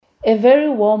A very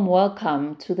warm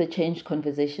welcome to the Change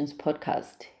Conversations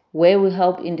podcast, where we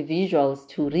help individuals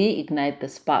to reignite the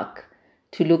spark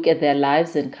to look at their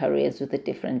lives and careers with a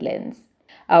different lens.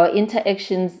 Our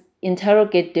interactions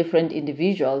interrogate different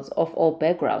individuals of all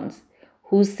backgrounds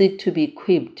who seek to be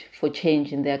equipped for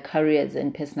change in their careers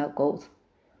and personal goals.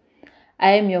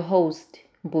 I am your host,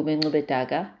 Mbume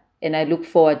Ncubedaga, and I look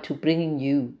forward to bringing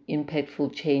you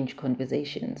impactful change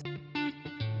conversations.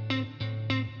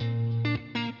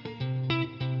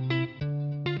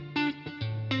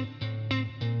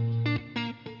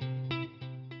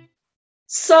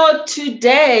 So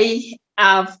today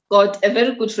I've got a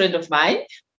very good friend of mine,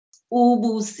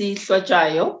 Ubusi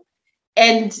Hlwatshayo.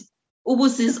 And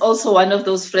Ubusi is also one of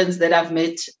those friends that I've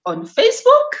met on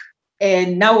Facebook,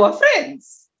 and now we're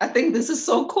friends. I think this is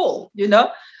so cool.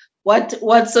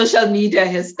 What social media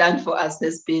has done for us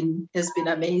has been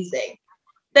amazing.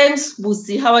 Thanks,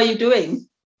 Busi. How are you doing?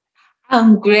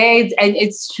 I'm great, and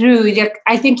it's true. Like,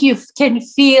 I think you can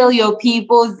feel your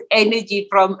people's energy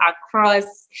from across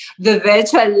the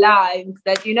virtual lines.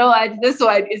 That this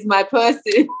one is my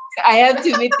person. I have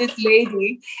to meet this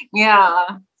lady.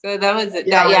 Yeah. So that was it.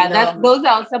 Those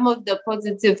are some of the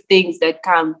positive things that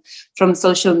come from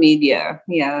social media.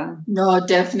 Yeah. No,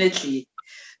 definitely.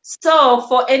 So,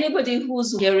 for anybody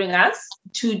who's hearing us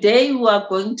today, we are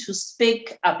going to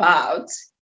speak about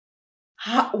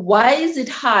why is it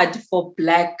hard for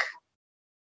Black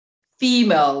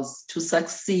females to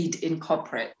succeed in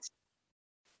corporate?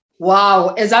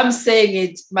 Wow, as I'm saying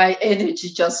it, my energy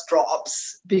just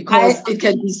drops because it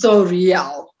can be so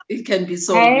real. It can be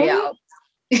so real.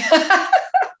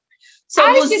 So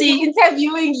I should be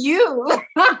interviewing you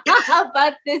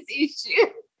about this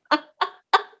issue.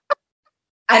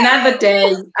 Another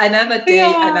day, another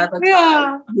time.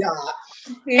 Yeah.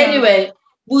 Anyway,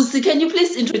 Busi, can you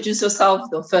please introduce yourself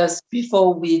though first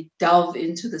before we delve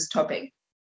into this topic?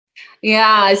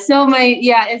 Yeah, so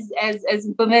as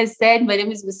Mbume said, my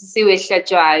name is Busisiwe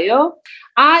Hlwatshayo.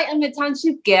 I am a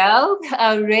township girl,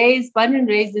 born and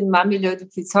raised in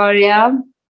Mamelodi, Pretoria.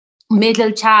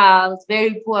 Middle child,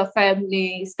 very poor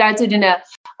family. Started in a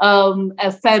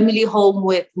family home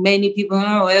with many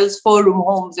people. It was 4-room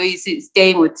homes where you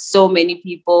staying with so many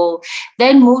people.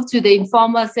 Then moved to the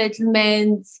informal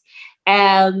settlements,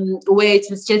 where it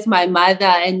was just my mother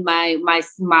and my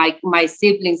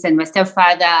siblings and my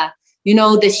stepfather.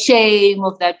 The shame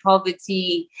of that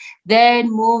poverty. Then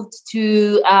moved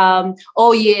to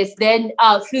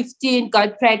 15,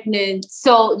 got pregnant.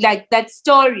 So like that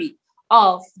story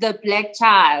of the Black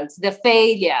child, the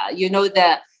failure,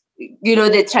 the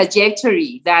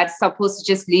trajectory that's supposed to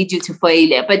just lead you to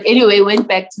failure. But anyway, went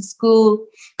back to school,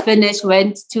 finished,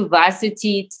 went to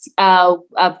varsity,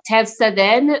 TEFSA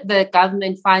then, the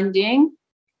government funding.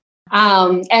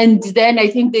 And then I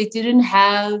think they didn't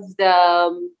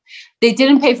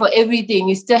pay for everything.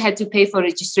 You still had to pay for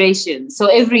registration. So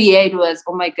every year it was,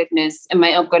 oh my goodness, am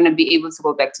I going to be able to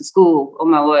go back to school? Oh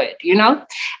my word,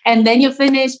 And then you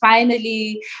finish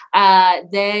finally.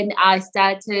 Then I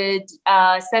started,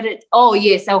 oh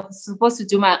yes, I was supposed to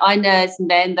do my honors. And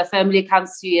then the family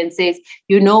comes to you and says,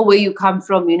 where you come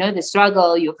from, the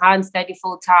struggle, you can't study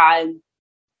full time.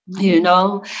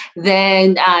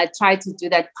 Then tried to do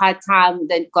that part-time,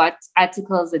 then got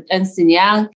articles at Ernst &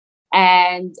 Young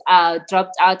and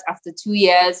dropped out after 2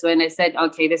 years when I said,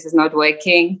 okay, this is not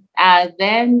working.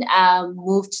 Then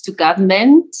moved to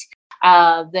government,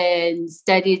 then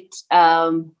studied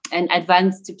an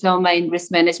advanced diploma in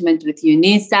risk management with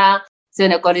UNISA. So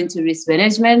then I got into risk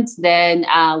management, then did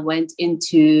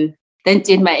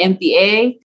my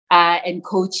MBA and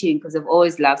coaching because I've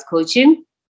always loved coaching.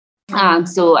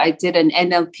 So I did an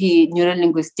NLP,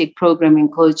 Neuro-Linguistic Programming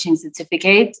Coaching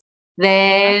Certificate.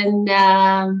 Then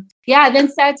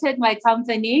started my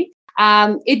company.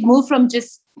 It moved from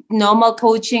just normal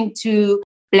coaching to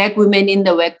Black women in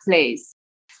the workplace.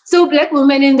 So Black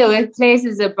women in the workplace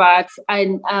is about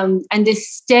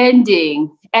understanding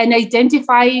and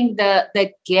identifying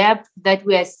the gap that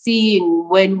we are seeing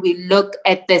when we look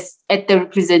at the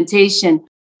representation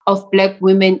of Black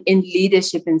women in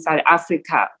leadership in South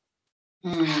Africa.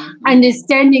 Mm-hmm.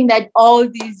 Understanding that all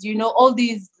these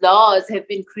laws have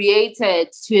been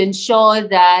created to ensure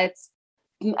that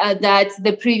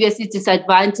the previously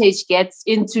disadvantaged gets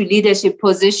into leadership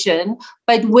position.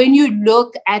 But when you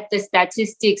look at the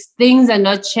statistics, things are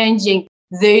not changing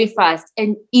very fast,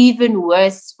 and even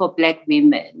worse for Black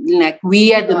women. Like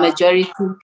we are the majority.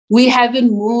 We haven't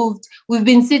moved. We've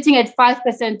been sitting at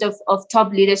 5% of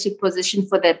top leadership position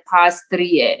for the past 3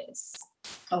 years.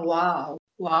 Oh, wow.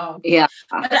 Wow. Yeah.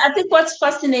 But I think what's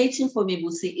fascinating for me,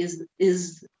 Busi,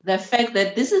 is the fact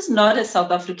that this is not a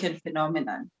South African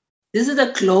phenomenon. This is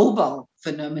a global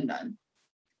phenomenon.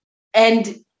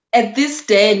 And at this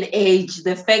day and age,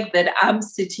 the fact that I'm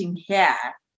sitting here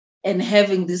and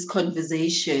having this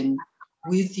conversation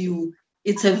with you,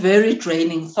 it's a very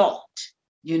draining thought,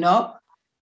 you know?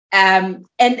 And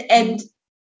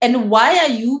why are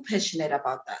you passionate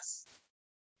about this?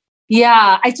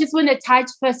 Yeah, I just want to touch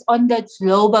first on the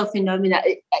global phenomena.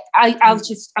 I'm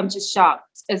just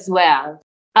shocked as well.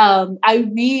 I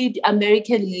read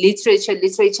American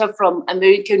literature from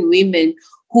American women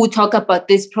who talk about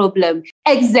this problem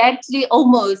exactly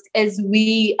almost as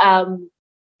we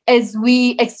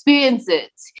experience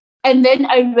it. And then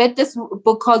I read this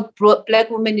book called Black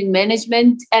Women in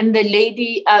Management, and the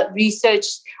lady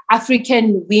researched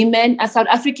African women, South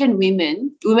African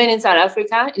women in South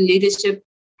Africa in leadership,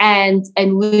 and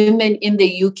women in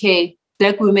the UK,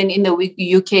 Black women in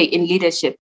the UK in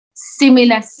leadership.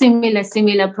 Similar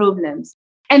problems.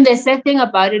 And the sad thing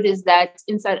about it is that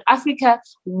in South Africa,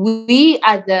 we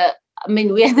are the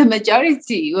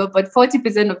majority. We're about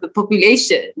 40% of the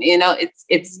population. You know, it's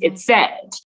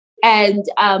sad. And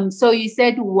so you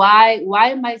said, why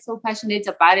am I so passionate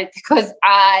about it? Because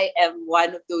I am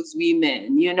one of those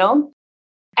women, you know?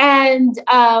 And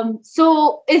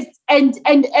so it's and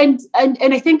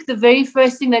I think the very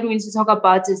first thing that we need to talk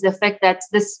about is the fact that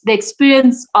the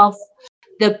experience of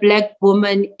the Black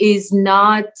woman is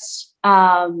not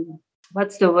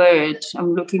what's the word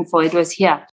I'm looking for? It was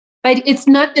here. But it's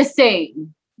not the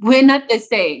same. We're not the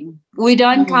same. We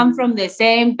don't come from the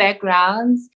same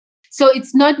backgrounds. So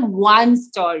it's not one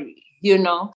story, you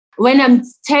know. When I'm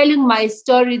telling my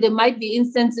story, there might be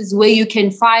instances where you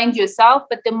can find yourself,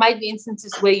 but there might be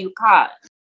instances where you can't.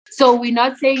 So we're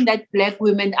not saying that Black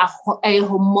women are a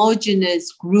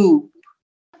homogeneous group,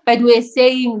 but we're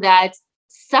saying that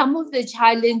some of the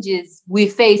challenges we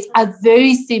face are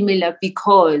very similar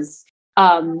because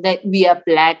that we are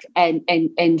Black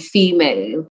and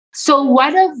female. So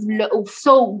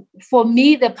so for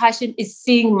me, the passion is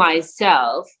seeing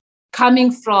myself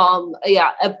coming from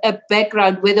a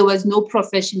background where there was no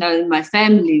professional in my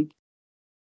family.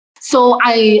 So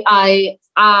I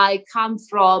come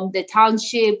from the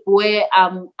township where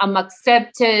I'm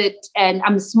accepted and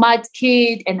I'm a smart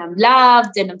kid and I'm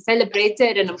loved and I'm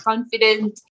celebrated and I'm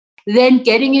confident. Then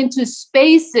getting into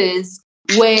spaces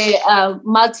where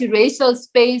multiracial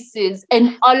spaces,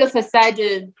 and all of a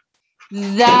sudden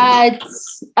I'm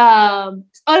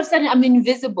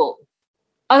invisible.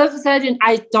 All of a sudden,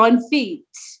 I don't fit.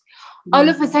 All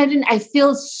of a sudden, I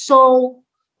feel so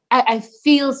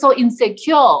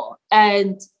insecure,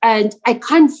 and I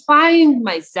can't find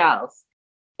myself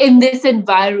in this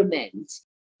environment.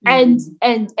 And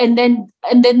then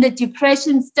the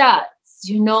depression starts,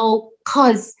 you know,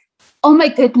 because, oh my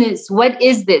goodness, what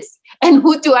is this? And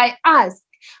who do I ask?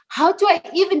 How do I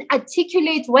even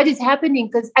articulate what is happening?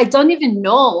 Because I don't even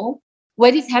know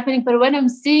what is happening. But what I'm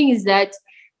seeing is that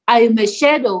I am a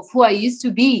shadow of who I used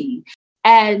to be.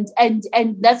 And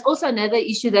that's also another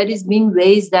issue that is being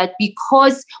raised, that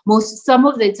because some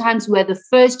of the times we're the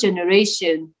first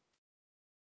generation,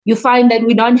 you find that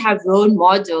we don't have role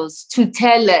models to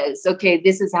tell us, okay,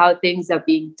 this is how things are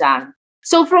being done.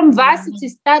 So from varsity,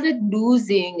 started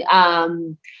losing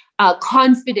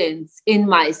confidence in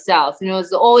myself. You know, I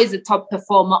was always a top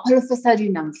performer. All of a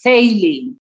sudden, I'm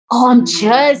failing. Oh, I'm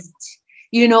just,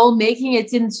 you know, making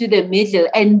it into the middle.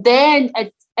 And then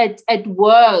at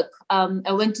work,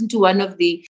 I went into one of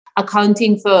the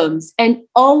accounting firms, and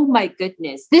oh my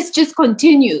goodness, this just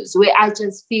continues where I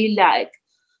just feel like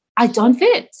I don't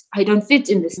fit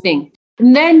in this thing.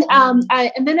 And then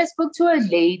I spoke to a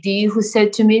lady who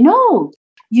said to me, no,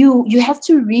 you have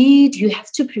to read, you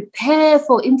have to prepare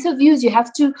for interviews, you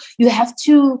have to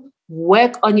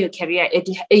work on your career.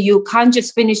 You can't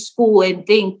just finish school and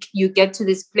think you get to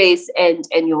this place and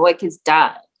your work is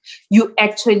done. You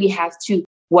actually have to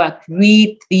work,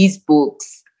 read these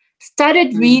books.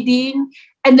 Started reading,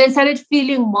 and then started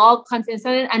feeling more confident,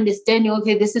 started understanding,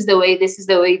 okay, this is the way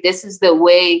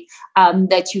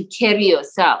that you carry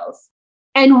yourself.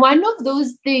 And one of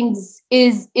those things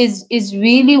is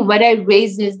really what I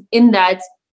raised is in that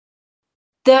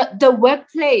the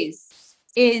workplace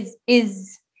is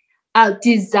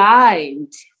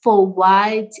designed for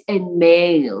white and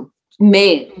males,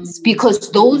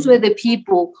 because those were the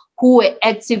people who were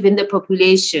active in the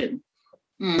population.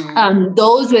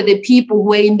 Those were the people who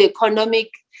were in the economic,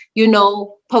 you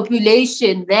know,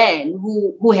 population then,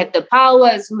 who had the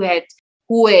powers,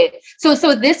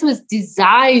 so this was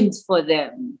designed for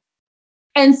them.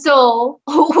 And so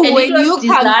when you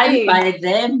come in, by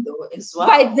them though as well.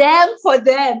 By them, for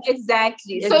them,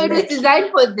 exactly. So it was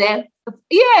designed for them.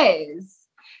 Yes.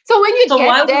 So when you get there,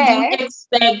 why would you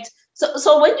expect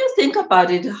So when you think about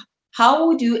it, how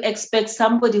would you expect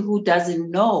somebody who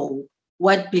doesn't know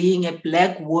what being a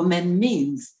Black woman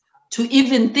means to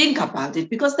even think about it?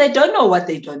 Because they don't know what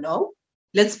they don't know.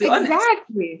 Let's be honest.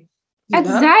 Exactly.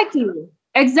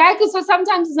 So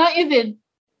sometimes it's not even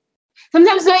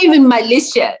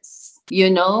malicious,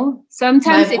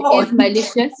 Sometimes it is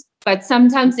malicious, but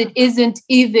sometimes it isn't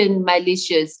even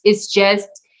malicious. It's just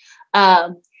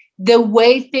the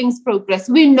way things progress.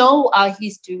 We know our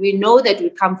history. We know that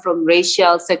we come from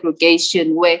racial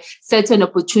segregation where certain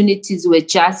opportunities were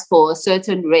just for a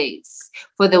certain race,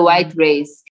 for the white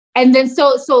race. And then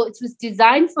so it was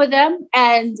designed for them.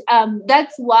 And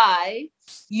that's why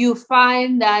you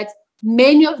find that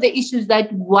many of the issues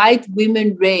that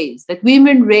women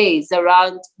raise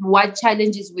around what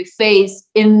challenges we face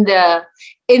in the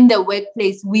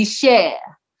workplace, we share.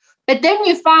 But then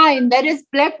we find that as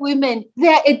Black women,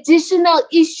 there are additional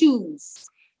issues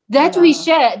that we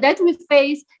share, that we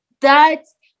face, that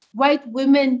white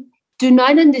women do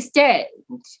not understand,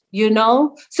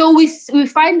 So we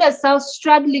find ourselves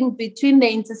struggling between the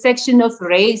intersection of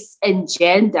race and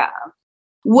gender,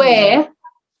 where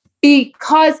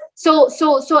because so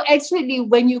actually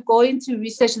when you go into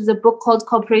research, there's a book called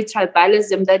Corporate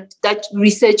Tribalism that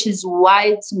researches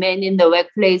white men in the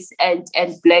workplace and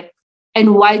Black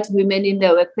and white women in the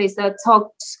workplace, that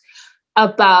talks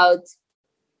about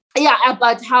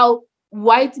how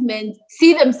white men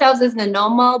see themselves as the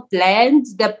normal blend,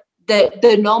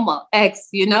 the normal X,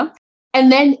 and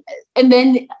then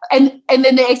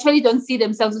they actually don't see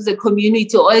themselves as a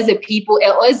community or as a people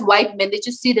or as white men. They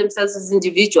just see themselves as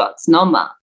individuals, normal.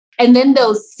 And then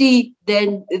they'll see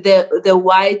then the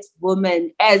white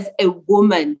woman as a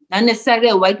woman, not necessarily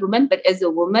a white woman, but as a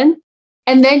woman.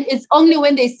 And then it's only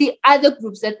when they see other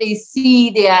groups that they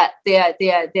see their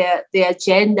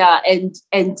gender and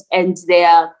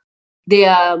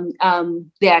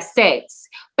their sex.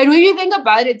 But when you think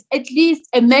about it, at least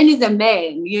a man is a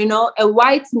man, a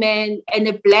white man and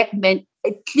a Black man,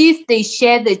 at least they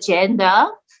share the gender.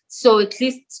 So at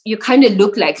least you kind of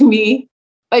look like me.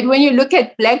 But when you look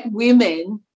at Black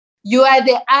women, you are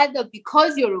the other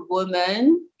because you're a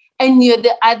woman, and you're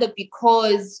the other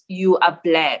because you are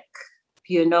Black.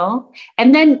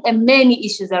 And then many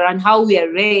issues around how we are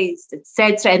raised,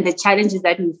 etc., and the challenges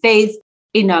that we face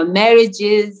in our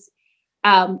marriages,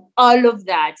 all of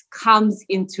that comes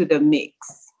into the mix.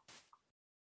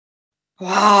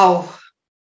 Wow.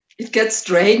 It gets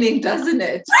draining, doesn't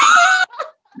it?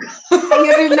 Are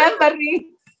you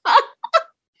remembering?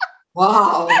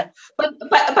 Wow. But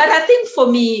I think for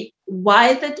me,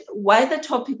 why the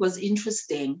topic was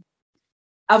interesting,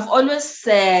 I've always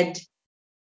said,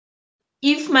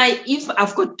 if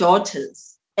I've got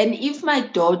daughters, and if my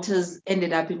daughters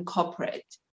ended up in corporate,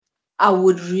 I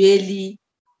would really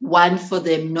want for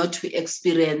them not to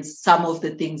experience some of the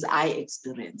things I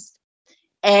experienced.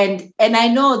 And I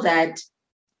know that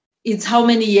it's how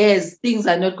many years, things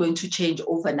are not going to change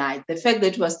overnight. The fact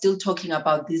that we're still talking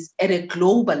about this at a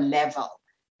global level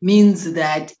means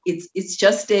that it's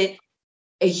just a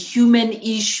human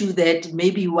issue that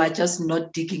maybe we're just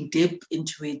not digging deep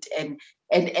into it, and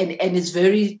it's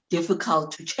very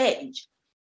difficult to change.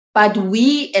 But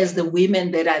we, as the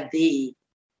women that are there,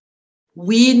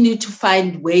 we need to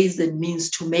find ways and means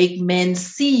to make men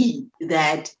see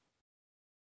that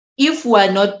if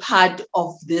we're not part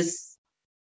of this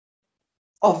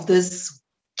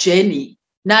journey,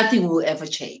 nothing will ever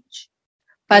change.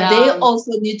 But they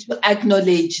also need to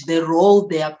acknowledge the role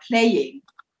they are playing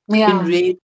in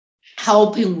really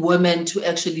helping women to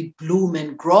actually bloom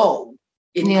and grow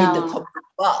in the corporate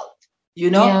world,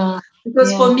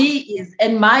 Because for me,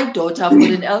 and my daughter, I've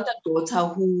got an elder daughter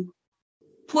who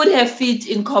put her feet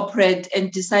in corporate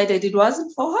and decided it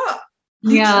wasn't for her.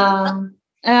 Spent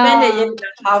a year and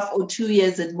a half or 2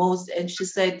 years at most, and she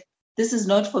said, this is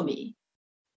not for me.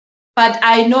 But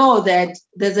I know that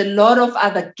there's a lot of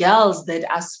other girls that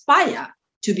aspire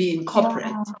to be in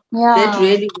corporate, that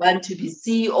really want to be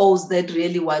CEOs, that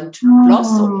really want to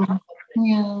blossom.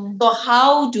 So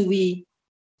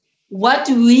what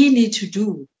do we need to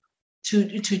do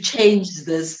to change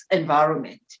this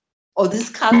environment or this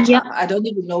culture? I don't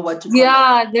even know what to call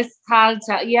it. This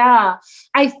culture.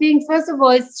 I think, first of all,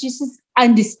 it's just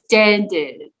understand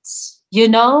it,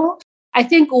 I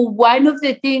think one of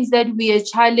the things that we are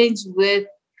challenged with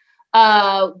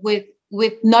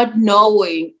not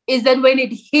knowing is that when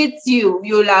it hits you,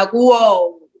 you're like,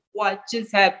 whoa, what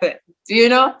just happened?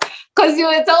 Because you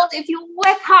were told if you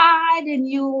work hard and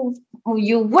you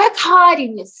work hard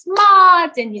and you're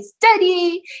smart and you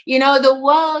study, the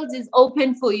world is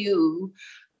open for you.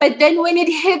 But then when it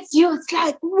hits you, it's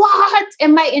like, what?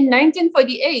 Am I in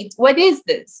 1948? What is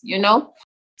this? You know?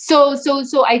 So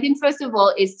I think first of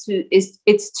all it's to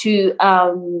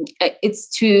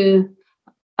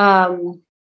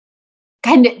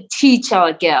kind of teach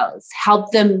our girls,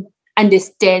 help them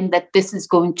understand that this is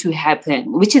going to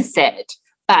happen, which is sad,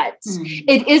 but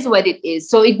it is what it is.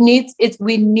 So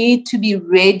we need to be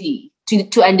ready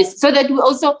to understand, so that we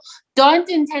also don't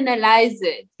internalize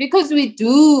it, because we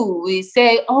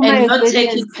say, oh my goodness. And not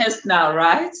take it personal,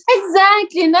 right?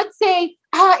 Exactly. Not say,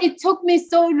 it took me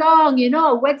so long,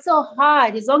 I worked so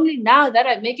hard. It's only now that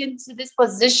I'm making to this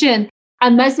position. I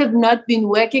must have not been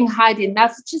working hard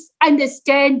enough. Just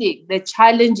understanding the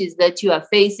challenges that you are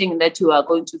facing, that you are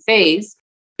going to face,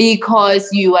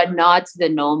 because you are not the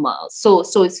normal. So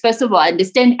it's first of all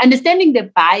understanding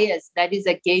the bias that is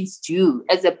against you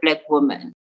as a Black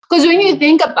woman. Because when you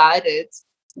think about it,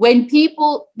 when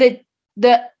people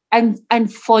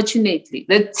unfortunately,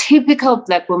 the typical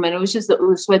Black woman, which is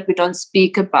what we don't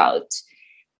speak about,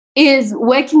 is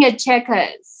working at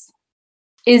Checkers,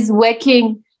 is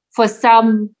working for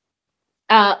some,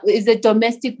 is a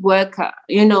domestic worker,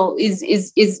 is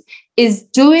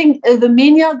doing the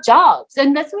menial jobs.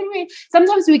 And that's when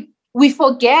sometimes we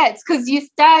forget, because you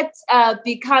start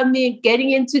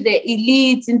getting into the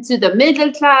elite, into the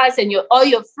middle class, and all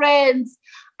your friends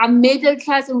are middle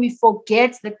class, and we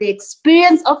forget that the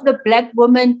experience of the Black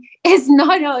woman is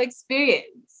not our experience.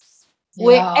 Yeah.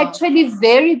 We're actually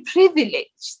very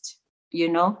privileged,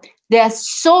 There are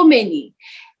so many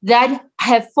that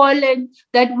have fallen,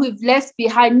 that we've left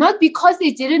behind, not because they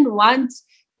didn't want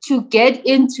to get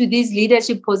into these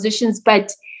leadership positions,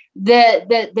 but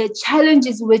the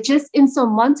challenges were just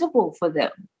insurmountable for them,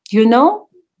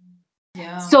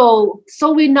 Yeah. So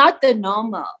we're not the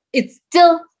normal. It's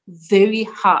still very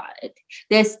hard.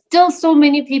 There's still so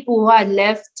many people who are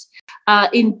left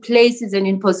in places and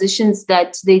in positions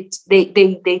that they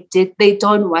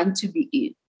don't want to be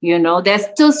in. There's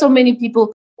still so many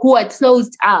people who are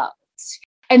closed out.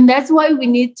 And that's why we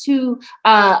need to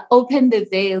open the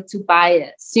veil to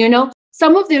bias.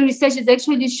 Some of the research is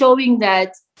actually showing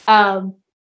that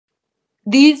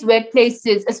these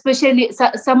workplaces, especially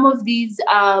some of these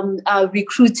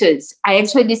recruiters, are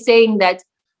actually saying that,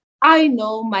 I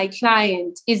know my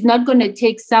client is not going to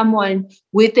take someone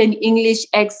with an English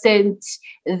accent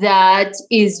that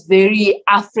is very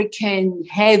African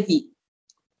heavy.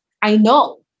 I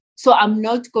know. So I'm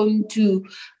not going to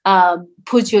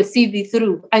put your CV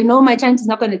through. I know my client is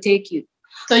not going to take you.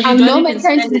 So you don't even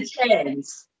stand a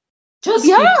chance, just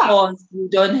because you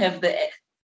don't have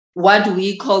what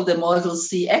we call the Model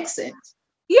C accent.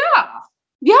 Yeah.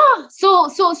 So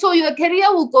your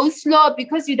career will go slow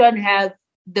because you don't have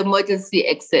the Model C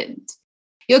accent.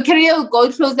 Your career will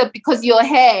go closer because your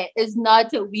hair is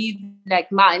not a weave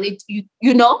like mine.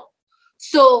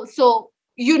 So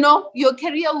your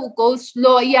career will go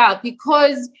slow,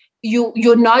 because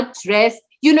you're not dressed.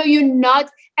 You're not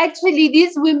actually.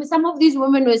 These women, some of these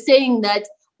women were saying that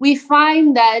we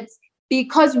find that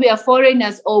because we are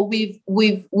foreigners, or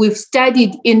we've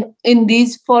studied in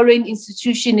these foreign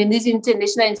institutions, in these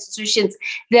international institutions,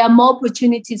 there are more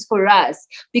opportunities for us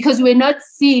because we're not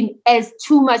seen as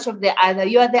too much of the other.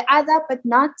 You are the other, but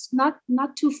not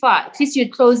too far. At least you're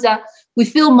closer. We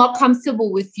feel more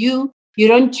comfortable with you. You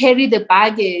don't carry the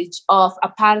baggage of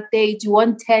apartheid. You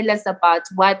won't tell us about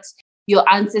what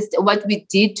we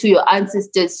did to your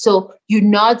ancestors. So you're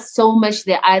not so much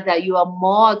the other. You are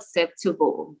more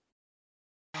acceptable.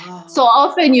 So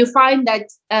often you find that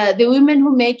the women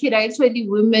who make it are actually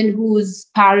women whose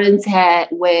parents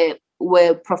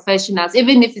were professionals,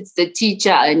 even if it's the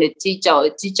teacher and a teacher, or a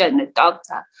teacher and a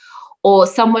doctor, or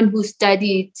someone who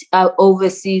studied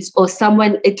overseas, or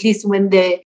someone, at least when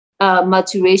the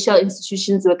multiracial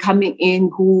institutions were coming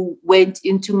in, who went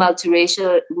into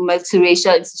multiracial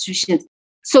institutions.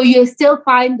 So you still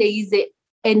find there is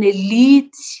an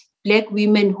elite Black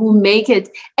women who make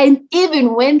it. And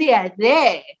even when they are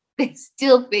there, they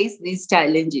still face these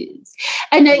challenges.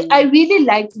 And I really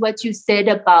liked what you said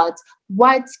about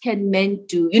what can men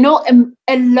do.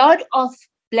 A lot of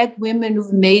Black women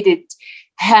who've made it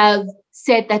have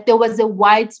said that there was a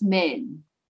white man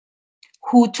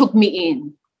who took me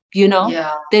in.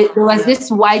 There was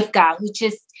this white guy who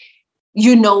just,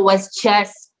 was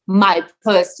just my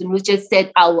person, who just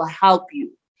said, I will help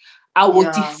you. I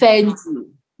will defend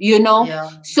you.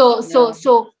 So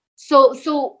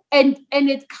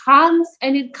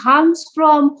it comes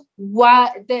from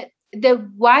what the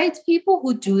white people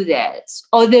who do that,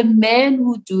 or the men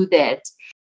who do that,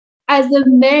 are the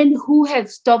men who have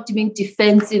stopped being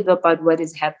defensive about what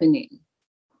is happening.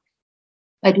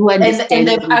 but who understand. And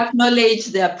they've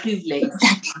acknowledged their privilege.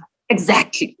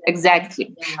 Exactly.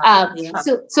 Yeah.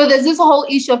 So there's this whole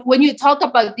issue of when you talk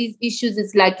about these issues,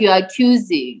 it's like you're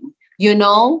accusing,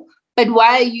 but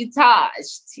why are you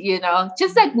touched?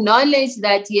 Just acknowledge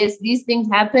that, yes, these things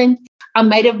happened. I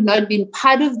might have not been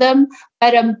part of them,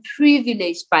 but I'm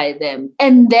privileged by them.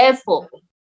 And therefore,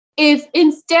 if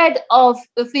instead of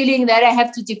feeling that I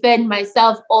have to defend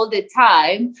myself all the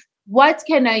time, what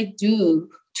can I do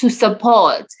to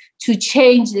support, to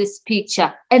change this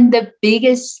picture? And the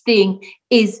biggest thing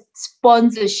is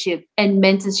sponsorship and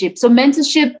mentorship. So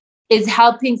mentorship is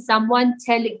helping someone,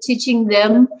 teaching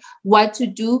them what to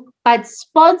do, but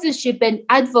sponsorship and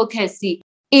advocacy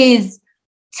is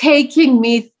taking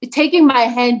my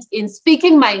hand in,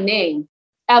 speaking my name,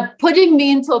 putting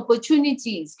me into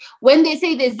opportunities. When they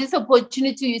say there's this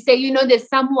opportunity, you say, there's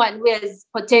someone who has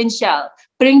potential,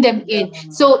 bring them in.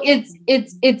 So it's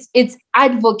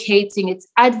advocating, it's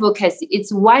advocacy.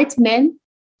 It's white men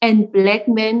and Black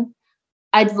men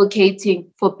advocating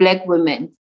for Black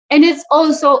women. And it's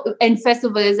also, and first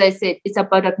of all, as I said, it's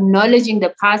about acknowledging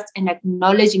the past and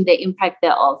acknowledging the impact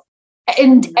thereof.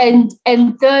 And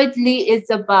thirdly, it's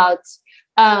about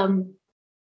a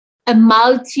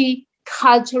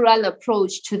multicultural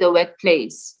approach to the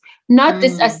workplace, not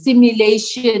this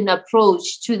assimilation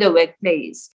approach to the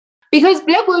workplace. Because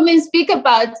Black women speak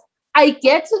about, I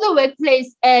get to the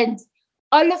workplace and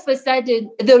all of a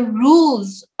sudden the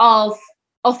rules of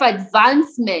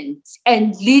advancement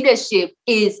and leadership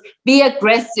is be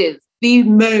aggressive, be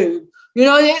male.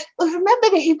 Remember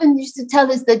they even used to tell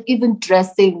us that even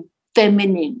dressing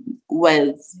feminine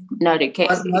was not okay.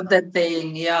 Was not the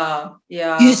thing, yeah.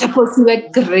 You're supposed to wear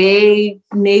gray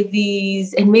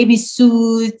navies and maybe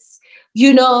suits,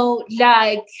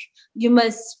 like you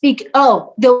must speak.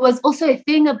 Oh, there was also a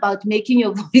thing about making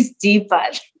your voice deeper.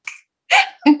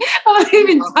 I'm not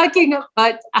even talking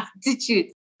about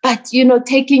attitude, but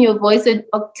taking your voice an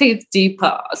octave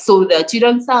deeper so that you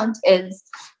don't sound as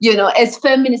as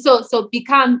feminine. So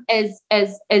become as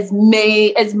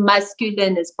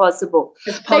masculine as possible.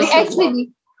 But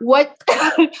actually, what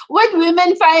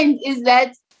women find is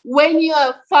that when you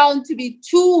are found to be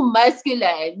too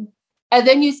masculine, and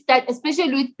then you start,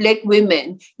 especially with Black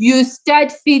women, you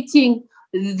start fitting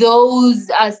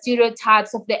those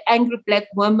stereotypes of the angry Black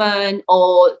woman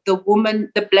or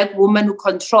the Black woman who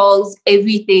controls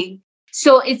everything.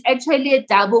 So it's actually a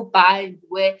double bind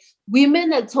where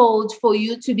women are told for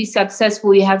you to be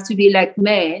successful, you have to be like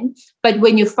men. But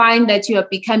when you find that you are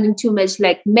becoming too much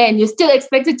like men, you're still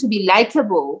expected to be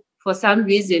likable for some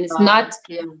reason. It's not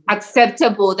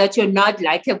acceptable that you're not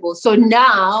likable. So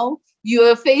now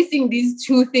you're facing these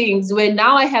two things where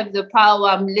now I have the power,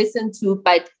 I'm listened to,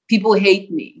 but people hate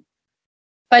me.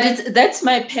 But that's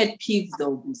my pet peeve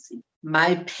though, Lucy.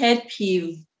 My pet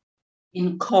peeve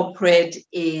in corporate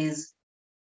is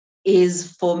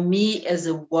for me as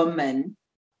a woman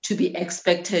to be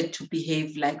expected to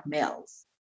behave like males.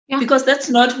 Yeah. Because that's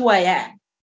not who I am.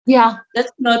 Yeah.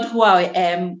 That's not who I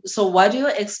am. So what you're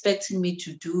expecting me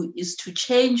to do is to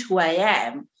change who I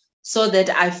am so that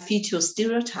I fit your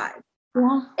stereotype.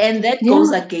 Yeah. And that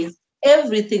goes against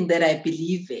everything that I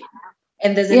believe in.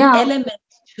 And there's an element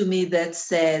to me that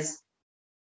says,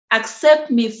 accept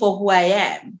me for who I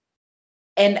am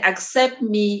and accept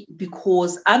me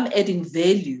because I'm adding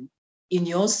value in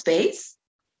your space.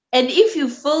 And if you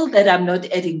feel that I'm not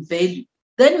adding value,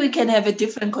 then we can have a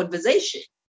different conversation.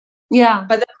 Yeah.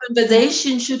 But the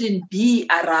conversation shouldn't be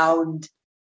around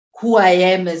who I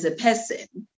am as a person.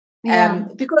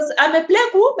 Because I'm a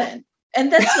Black woman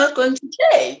and that's not going to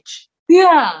change.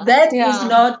 Yeah. That is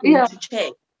not going to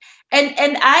change.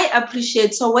 And I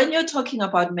appreciate, so when you're talking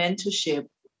about mentorship,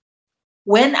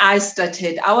 when I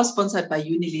started, I was sponsored by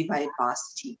Unilever at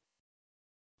varsity.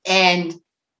 And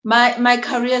my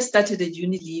career started at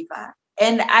Unilever.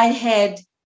 And I had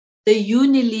the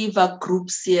Unilever Group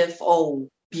CFO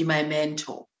be my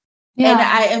mentor. Yeah. And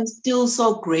I am still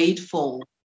so grateful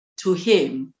to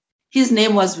him. His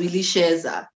name was Willie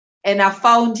Scherzer. And I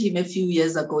found him a few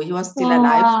years ago. He was still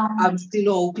alive. I'm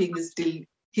still hoping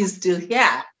he's still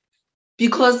here.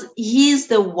 Because he's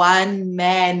the one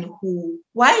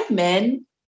white man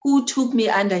who took me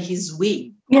under his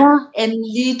wing and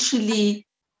literally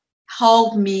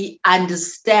helped me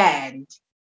understand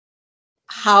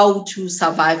how to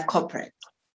survive corporate,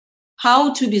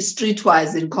 how to be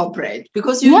streetwise in corporate,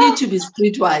 because you need to be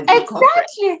streetwise in corporate.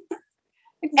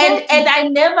 Exactly. And I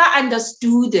never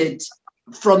understood it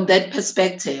from that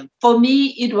perspective. For me,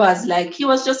 it was like he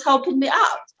was just helping me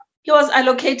out. He was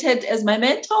allocated as my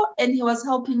mentor and he was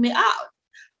helping me out.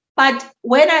 But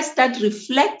when I start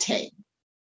reflecting,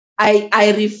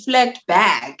 I reflect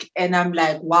back and I'm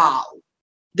like, wow,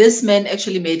 this man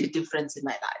actually made a difference in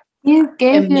my life. He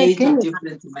gave A you a major gift.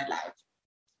 difference in my life.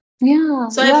 Yeah.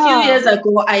 So a few years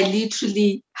ago, I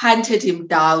literally hunted him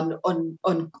down on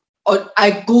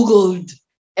I Googled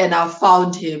and I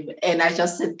found him and I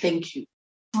just said thank you.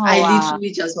 Oh, I wow.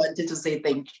 literally just wanted to say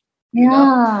thank you. You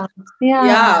know? Yeah. Yeah.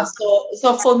 Yeah.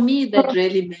 So for me, that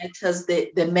really matters,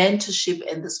 the mentorship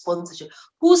and the sponsorship.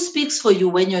 Who speaks for you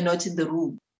when you're not in the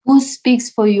room? Who speaks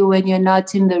for you when you're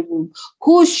not in the room?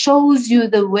 Who shows you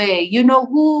the way? You know,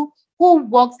 who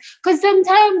walks? Because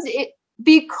sometimes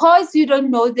because you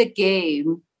don't know the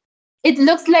game, it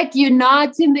looks like you're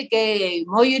not in the game,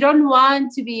 or you don't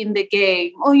want to be in the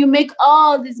game, or you make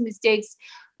all these mistakes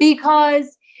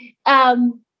because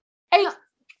and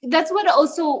that's what I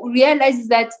also realize is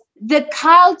that the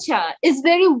culture is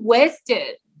very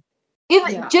Western.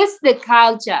 Even just the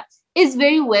culture is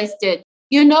very Western.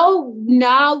 You know,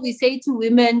 now we say to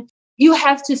women, you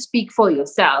have to speak for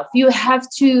yourself. You have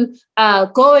to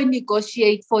go and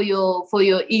negotiate for your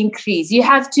increase. You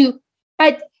have to,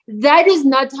 but that is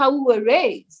not how we were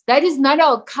raised. That is not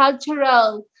our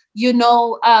cultural,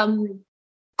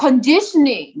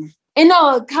 conditioning. In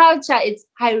our culture, it's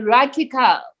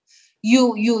hierarchical.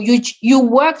 You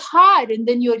work hard, and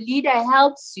then your leader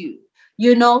helps you.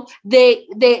 You know, there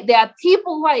are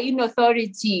people who are in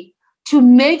authority to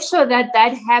make sure that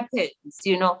happens.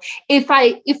 You know, if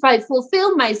I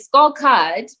fulfill my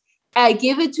scorecard, I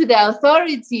give it to the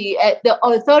authority. The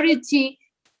authority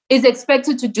is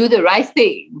expected to do the right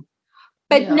thing.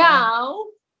 But now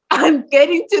I'm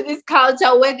getting to this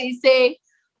culture where they say,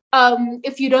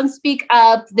 if you don't speak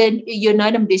up, then you're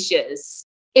not ambitious.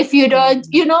 If you don't,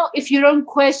 if you don't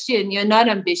question, you're not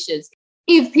ambitious.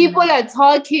 If people are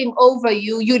talking over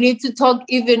you, you need to talk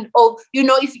even,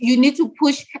 if you need to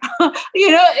push,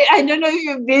 I don't know if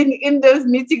you've been in those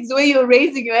meetings where you're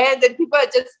raising your hands and people are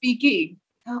just speaking.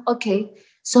 Okay,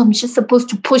 so I'm just supposed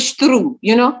to push through,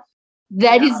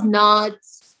 That is not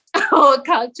our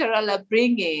cultural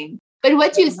upbringing. But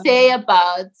what you say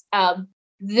about,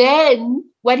 then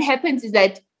what happens is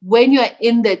that when you're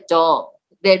in the door,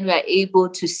 then we're able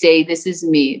to say, this is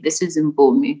me, this is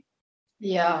Mpumi.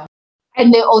 Yeah.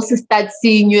 And they also start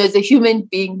seeing you as a human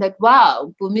being that,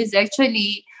 wow, Mpumi is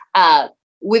actually,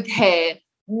 with her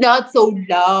not so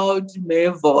loud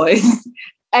male voice,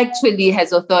 actually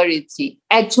has authority,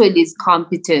 actually is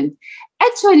competent,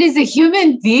 actually is a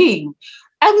human being,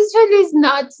 actually is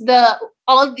not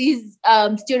all these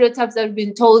stereotypes that have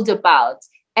been told about.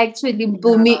 Actually,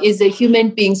 Mpumi is a human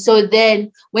being. So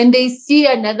then when they see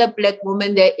another Black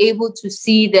woman, they're able to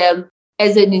see them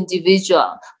as an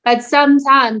individual. But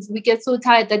sometimes we get so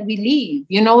tired that we leave.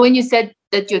 You know, when you said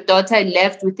that your daughter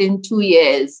left within 2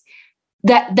 years,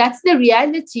 that's the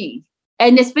reality.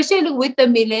 And especially with the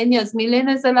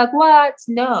millennials are like, what?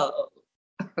 No.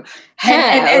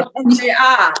 And they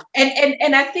are.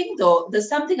 And I think, though, there's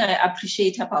something I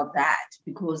appreciate about that,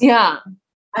 because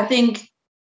I think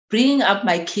bringing up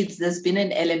my kids, there's been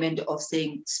an element of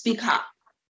saying, speak up.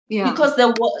 Yeah. Because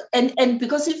and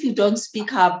because if you don't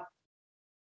speak up,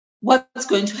 what's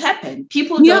going to happen?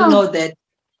 People don't know that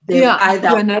they've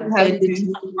either offended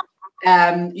you,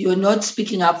 you're not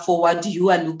speaking up for what you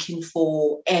are looking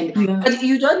for. But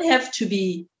you don't have to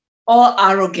be all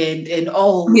arrogant and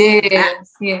all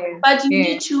that. But you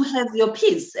need to have your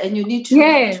peace, and you need to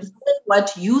say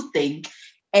what you think.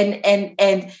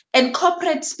 And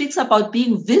corporate speaks about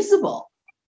being visible.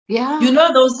 Yeah. You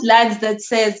know those lines that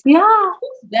says,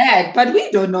 who's that? But we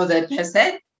don't know that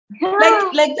person. Yeah.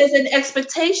 Like there's an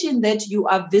expectation that you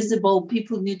are visible.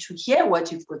 People need to hear what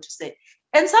you've got to say.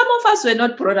 And some of us were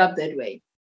not brought up that way.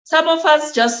 Some of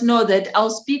us just know that I'll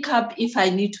speak up if I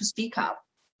need to speak up.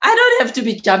 I don't have to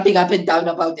be jumping up and down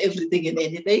about everything and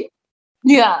anything.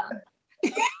 Yeah.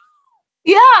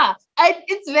 Yeah, and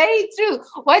it's very true.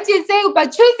 What you're saying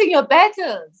about choosing your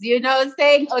battles,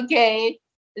 saying, okay,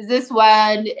 is this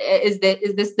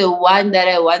the one that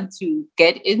I want to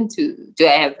get into? Do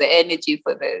I have the energy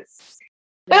for this?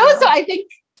 But also, I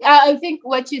think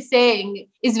what you're saying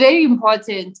is very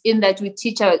important in that we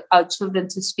teach our children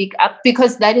to speak up,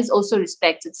 because that is also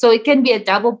respected. So it can be a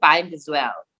double bind as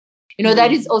well.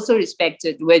 That is also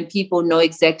respected when people know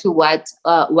exactly what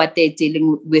they're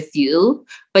dealing with you.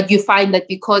 But you find that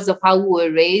because of how we were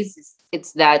raised,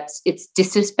 it's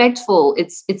disrespectful,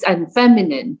 it's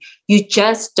unfeminine. You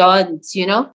just don't,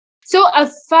 So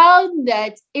I found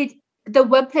that the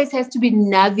workplace has to be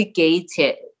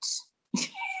navigated.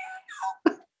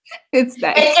 It's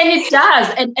nice. And it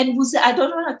does. And Vusi, I don't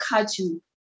want to cut you.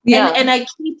 Yeah. And I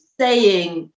keep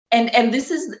saying, and this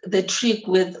is the trick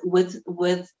with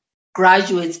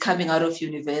graduates coming out of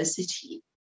university.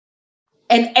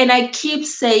 And I keep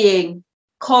saying,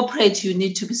 corporate, you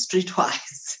need to be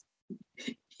streetwise.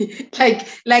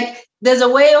 like there's a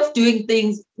way of doing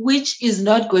things which is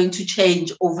not going to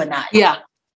change overnight. Yeah.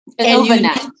 And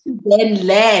overnight. You need to then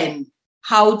learn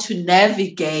how to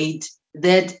navigate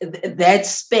that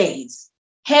space.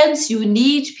 Hence, you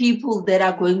need people that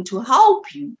are going to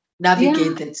help you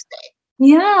navigate that space.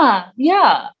 Yeah.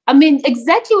 I mean,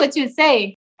 exactly what you're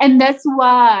saying. And that's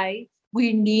why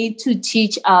we need to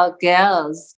teach our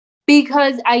girls.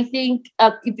 Because I think,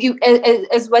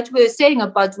 as what we were saying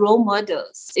about role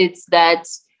models, it's that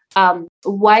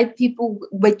white people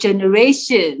were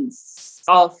generations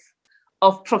of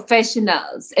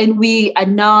professionals, and we are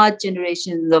not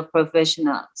generations of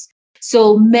professionals.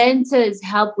 So mentors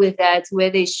help with that,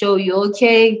 where they show you,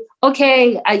 okay,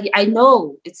 I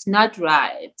know it's not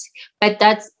right, but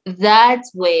that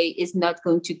way is not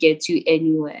going to get you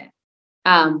anywhere.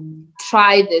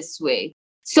 Try this way.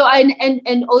 So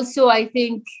and also I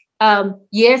think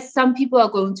yes, some people are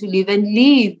going to live and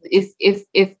leave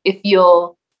if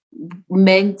your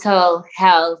mental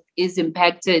health is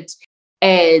impacted,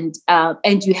 and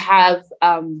you have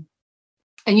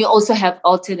and you also have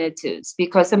alternatives,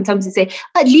 because sometimes you say,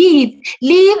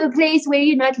 leave a place where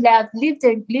you're not loved, live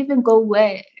and go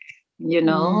where,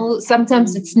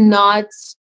 sometimes it's not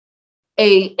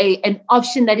an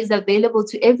option that is available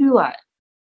to everyone,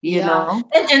 you know.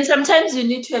 And sometimes you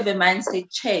need to have a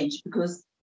mindset change, because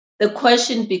the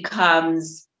question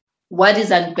becomes, what is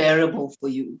unbearable for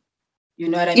you? You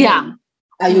know what I mean?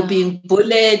 Are you being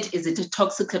bullied? Is it a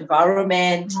toxic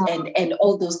environment? And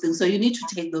all those things. So you need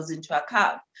to take those into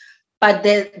account. But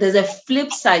there's a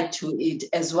flip side to it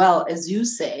as well, as you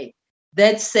say,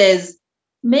 that says,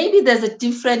 maybe there's a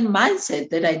different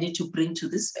mindset that I need to bring to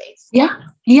this space. Yeah.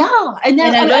 And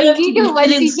I don't have to be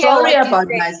feeling sorry about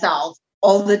myself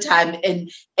all the time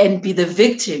and be the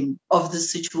victim of the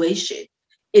situation.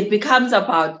 It becomes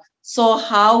about, so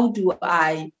how do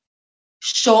I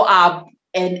show up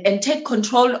and take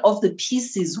control of the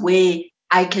pieces where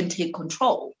I can take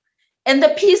control? And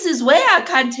the pieces where I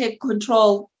can't take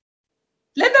control,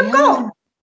 let them go.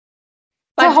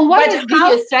 So what has been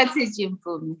your strategy,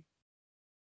 Mpumi?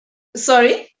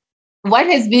 Sorry? What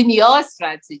has been your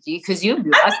strategy? Because you've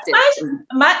lost it.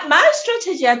 My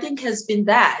strategy, I think, has been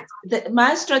that.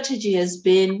 My strategy has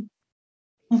been,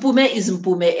 Mpumi is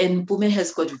Mpumi, and Mpumi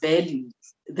has got values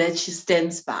that she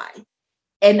stands by.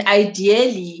 And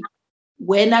ideally,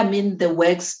 when I'm in the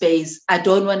workspace, I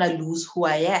don't want to lose who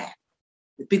I am,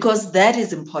 because that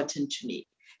is important to me.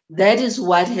 That is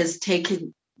what has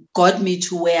got me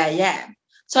to where I am.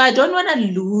 So I don't want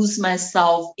to lose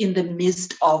myself in the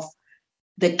midst of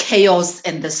the chaos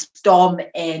and the storm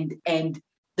and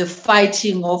the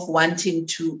fighting of wanting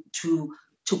to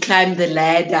climb the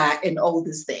ladder and all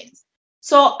these things.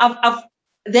 So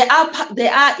there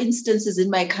are instances in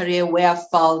my career where I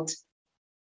felt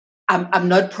I'm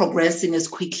not progressing as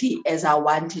quickly as I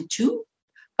wanted to,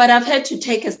 but I've had to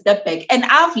take a step back. And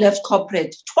I've left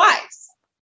corporate twice,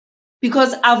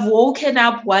 because I've woken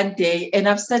up one day and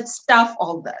I've said, stuff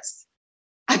all this.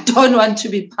 I don't want to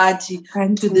be party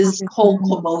to this whole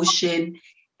commotion,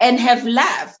 and have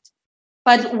left.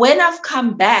 But when I've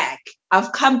come back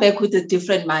with a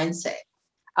different mindset.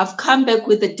 I've come back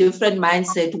with a different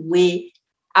mindset where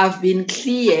I've been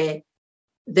clear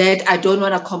that I don't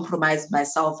want to compromise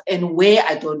myself, and where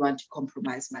I don't want to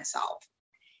compromise myself.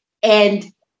 And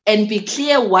be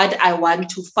clear what I want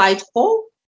to fight for,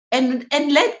 and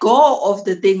let go of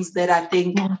the things that I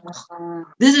think,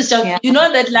 this is just,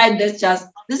 that line,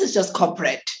 this is just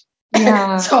corporate.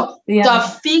 So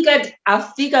I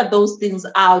figured those things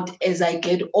out as I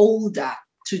get older,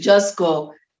 to just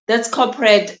go, that's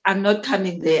corporate, I'm not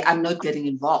coming there, I'm not getting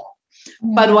involved.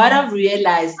 But what I've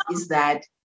realized is that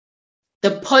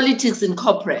the politics in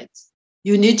corporate,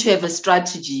 you need to have a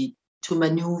strategy to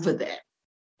maneuver them.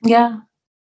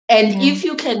 And if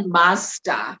you can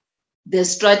master the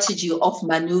strategy of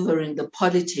maneuvering the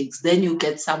politics, then you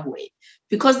get somewhere.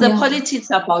 Because the politics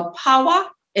are about power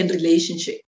and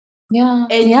relationship.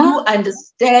 And you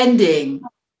understanding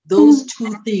those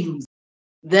two things,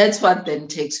 that's what then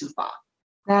takes you far.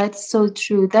 That's so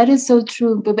true. That is so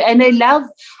true. And I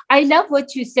love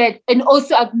what you said. And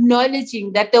also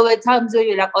acknowledging that there were times where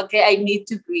you're like, okay, I need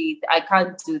to breathe. I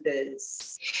can't do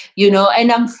this.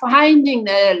 And I'm finding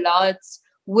that a lot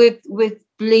with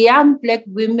young Black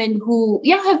women who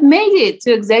have made it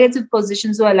to executive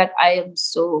positions, who are like, I am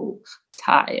so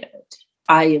tired.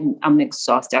 I'm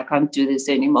exhausted. I can't do this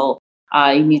anymore.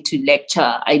 I need to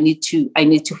lecture. I need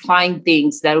to find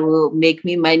things that will make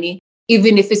me money.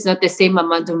 even if it's not the same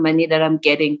amount of money that I'm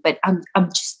getting, but I'm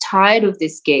just tired of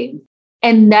this game.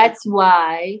 And that's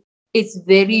why it's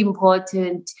very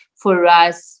important for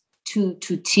us to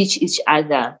teach each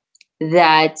other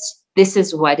that this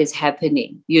is what is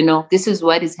happening. This is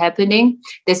what is happening.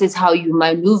 This is how you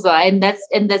maneuver. And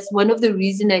that's one of the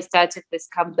reasons I started this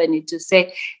company, to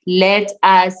say, let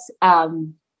us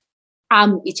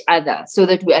arm each other so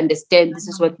that we understand this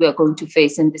is what we are going to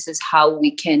face and this is how we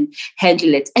can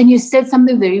handle it. And you said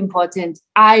something very important.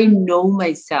 I know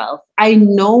myself. I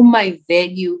know my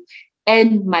value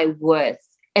and my worth.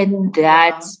 And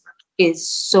that is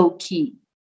so key.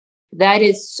 That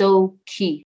is so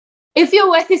key. If your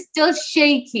worth is still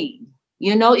shaky,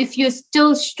 if you're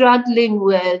still struggling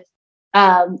with,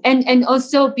 and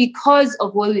also because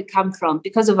of where we come from,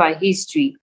 because of our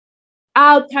history,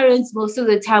 our parents most of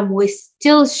the time were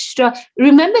still struggling.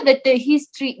 Remember that the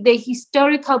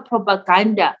historical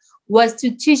propaganda was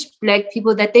to teach Black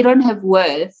people that they don't have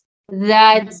worth,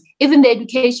 that even the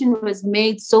education was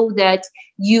made so that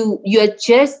you are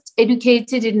just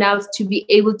educated enough to be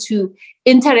able to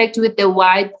interact with the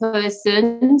white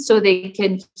person so they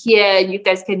can hear and you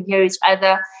guys can hear each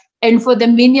other. And for the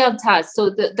menial tasks, so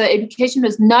the education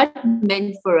was not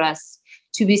meant for us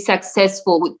to be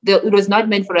successful. It was not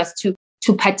meant for us to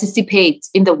participate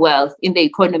in the wealth, in the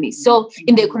economy. So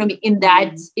in the economy, in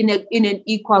an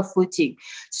equal footing.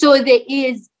 So there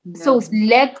is, so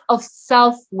lack of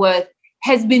self-worth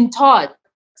has been taught.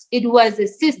 It was a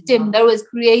system that was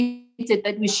created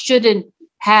that we shouldn't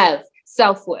have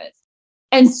self-worth.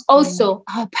 And also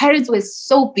our parents were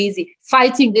so busy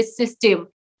fighting this system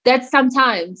that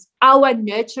sometimes our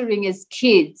nurturing as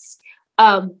kids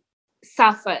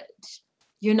suffered,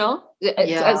 sometimes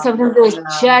it was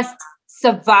just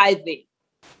surviving.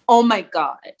 Oh my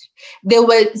God. There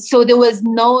was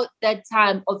no that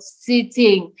time of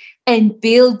sitting and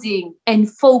building and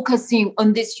focusing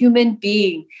on this human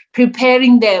being,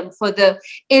 preparing them for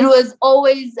it was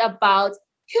always about,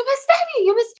 you must study,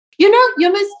 you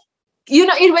must,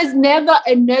 it was never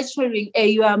a nurturing,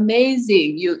 you're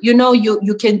amazing,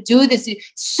 you can do this.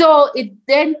 So it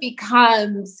then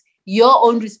becomes your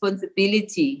own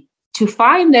responsibility to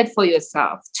find that for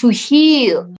yourself, to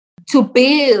heal, to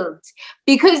build.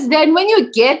 Because then when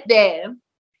you get there,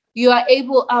 you are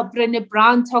able, Brené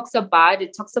Brown talks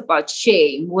about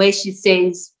shame, where she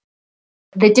says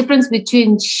the difference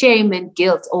between shame and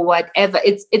guilt or whatever,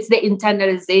 it's the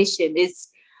internalization, it's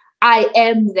I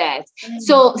am that.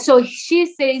 So she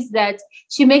says that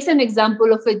she makes an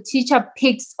example of a teacher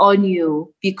picks on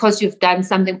you because you've done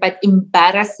something, but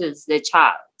embarrasses the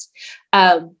child.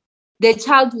 The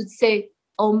child would say,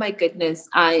 oh my goodness,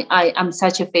 I'm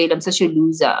such a failure, I'm such a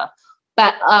loser.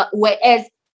 But whereas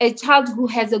a child who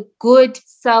has a good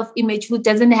self-image, who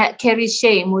doesn't carry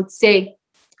shame, would say,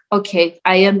 okay,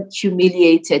 I am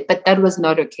humiliated, but that was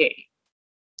not okay.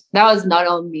 That was not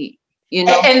on me. And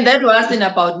that wasn't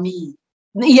about me.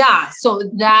 Yeah, so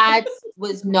that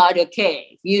was not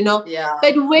okay, Yeah.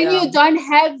 But when you don't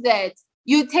have that,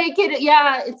 you take it,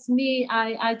 it's me.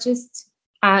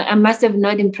 I must have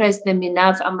not impressed them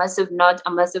enough. I must have not.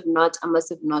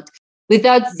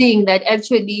 Without seeing that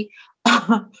actually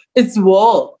it's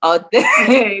war out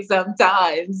there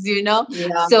sometimes,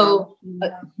 Yeah. So,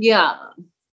 yeah.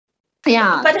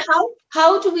 But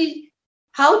how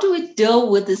do we deal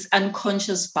with this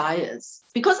unconscious bias?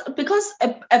 Because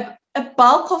a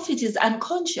bulk of it is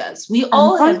unconscious. We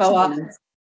all have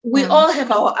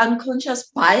our unconscious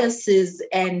biases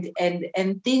and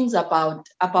things about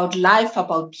life,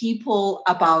 about people,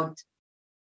 about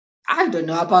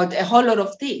a whole lot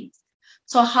of things.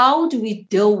 So how do we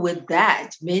deal with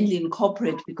that, mainly in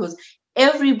corporate? Because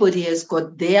everybody has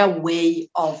got their way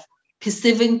of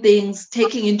perceiving things,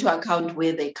 taking into account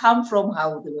where they come from,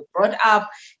 how they were brought up,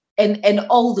 and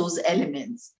all those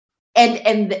elements.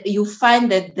 And you find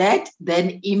that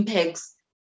then impacts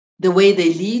the way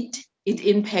they lead, it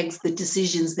impacts the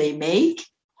decisions they make,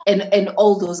 and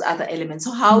all those other elements.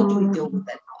 So how do we deal with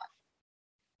that?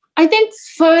 I think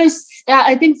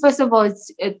first of all,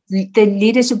 it's the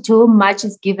leadership tool. Much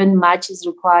is given, much is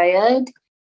required.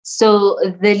 So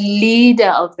the leader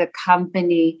of the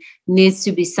company needs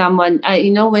to be someone,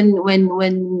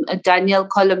 when Daniel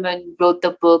Kahneman wrote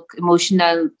the book,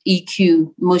 Emotional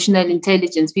EQ, Emotional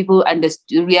Intelligence, people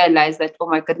realized that, oh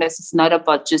my goodness, it's not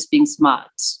about just being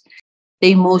smart. The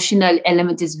emotional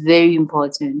element is very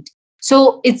important.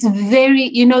 So it's very,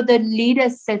 the leader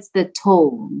sets the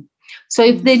tone. So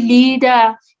if the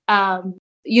leader, Nolita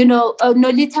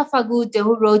Fagute,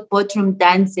 who wrote Boardroom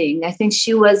Dancing, I think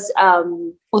she was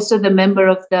also the member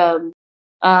of the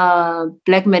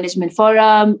Black Management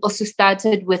Forum, also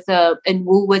started with in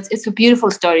Woolworths. It's a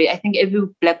beautiful story. I think every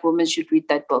Black woman should read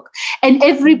that book. And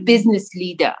every business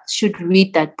leader should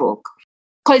read that book,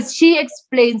 because she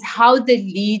explains how the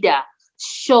leader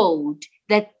showed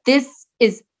that this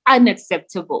is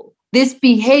unacceptable. This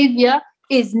behavior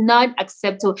is not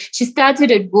acceptable. She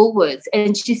started at Woolworths,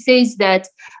 and she says that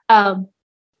the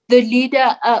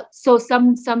leader, so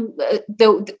the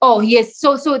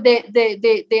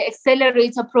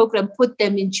accelerator program put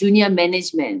them in junior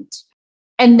management.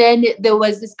 And then there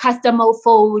was this customer who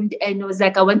phoned and was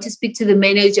like, I want to speak to the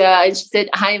manager. And she said,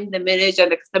 I am the manager.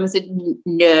 And the customer said,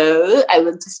 no, I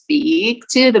want to speak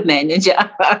to the manager,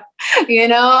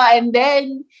 and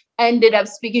then ended up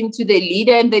speaking to the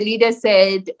leader. And the leader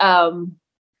said,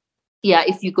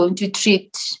 if you're going to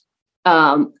treat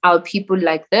our people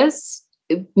like this,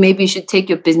 maybe you should take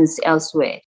your business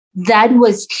elsewhere. That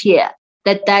was clear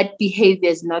that behavior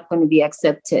is not going to be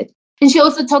accepted. And she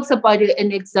also talks about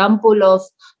an example of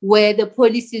where the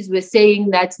policies were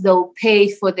saying that they'll pay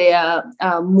for their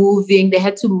moving. They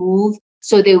had to move,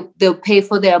 so they'll pay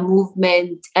for their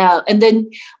movement. And then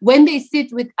when they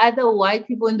sit with other white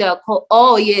people in their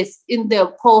in their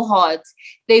cohort,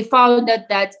 they found out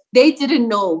that they didn't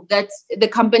know that the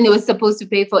company was supposed to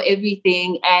pay for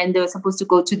everything, and they were supposed to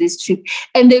go to this trip.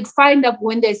 And they'd find out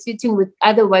when they're sitting with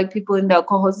other white people in their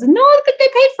cohorts, no, but they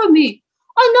paid for me.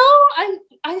 Oh no,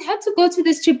 I had to go to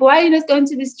this trip. Why are you not going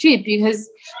to this trip? Because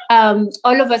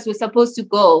all of us were supposed to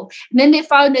go. And then they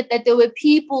found out that there were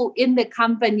people in the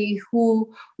company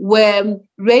who were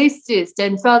racist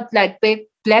and felt like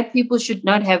Black people should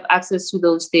not have access to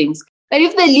those things. But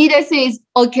if the leader says,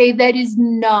 okay, that is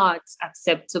not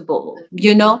acceptable,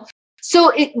 So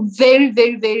it very,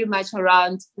 very, very much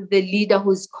around the leader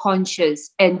who's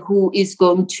conscious and who is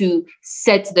going to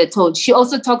set the tone. She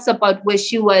also talks about where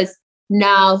she was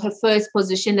now, her first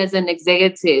position as an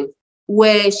executive,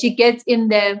 where she gets in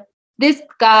there. This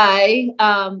guy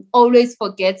always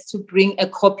forgets to bring a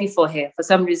copy for her for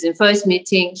some reason. First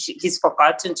meeting, he's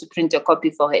forgotten to print a copy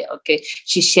for her. Okay,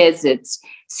 she shares it.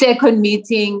 Second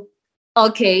meeting,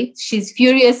 okay, she's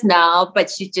furious now, but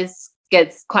she just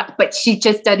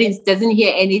doesn't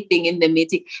hear anything in the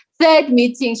meeting. Third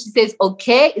meeting, she says,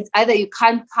 okay, it's either you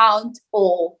can't count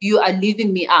or you are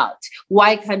leaving me out.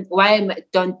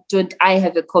 Don't I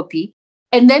have a copy?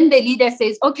 And then the leader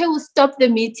says, okay, we'll stop the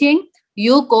meeting.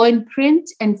 You go and print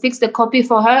and fix the copy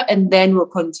for her, and then we'll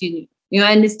continue. You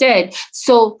understand?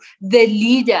 So the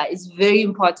leader is very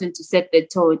important to set the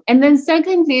tone. And then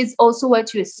secondly, is also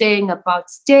what you're saying about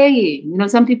staying.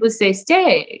 Some people say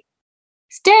stay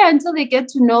until they get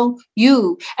to know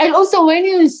you. And also when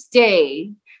you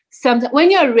stay, when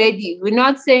you're ready, we're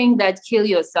not saying that kill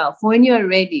yourself. When you're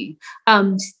ready,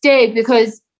 stay,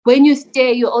 because when you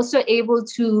stay, you're also able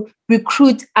to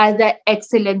recruit other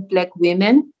excellent Black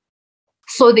women.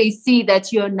 So they see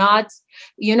that you're not,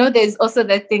 there's also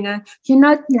that thing, you're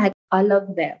not like all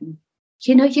of them.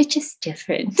 You're just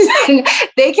different.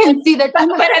 They can see that.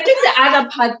 But I think the other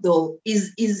part, though,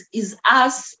 is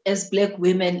us as Black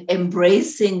women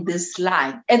embracing this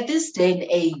line at this day and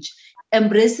age,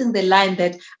 embracing the line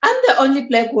that I'm the only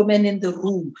Black woman in the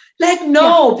room. Like,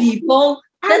 no, people,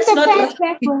 that's not the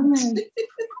Black woman.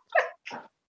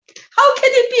 How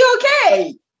can it be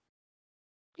okay?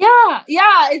 Yeah.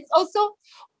 It's also,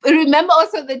 remember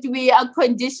also that we are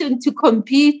conditioned to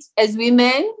compete as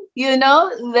women.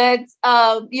 That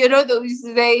those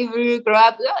say when you grow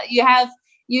up, you have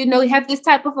this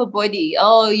type of a body.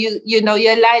 Oh, you're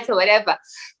light or whatever.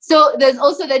 So there's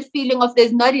also that feeling of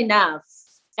there's not enough,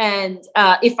 and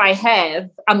if I have,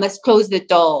 I must close the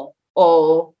door,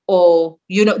 or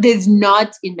there's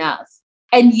not enough.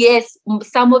 And yes,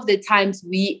 some of the times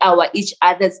we are each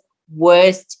other's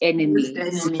worst enemies.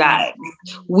 Like,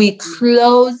 we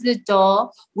close the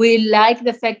door. We like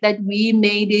the fact that we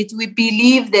made it. We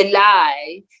believe the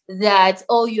lie that,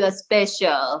 oh, you are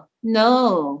special.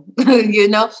 No,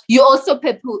 you're also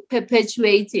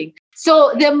perpetuating.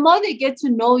 So the more they get to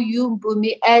know you,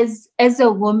 Mpumi, as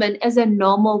a woman, as a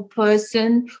normal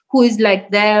person who is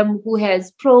like them, who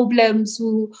has problems,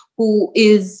 who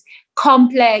is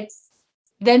complex,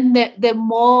 then the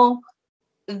more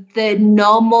the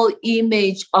normal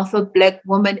image of a Black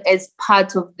woman as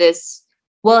part of this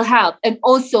will help. And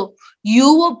also,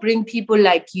 you will bring people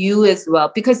like you as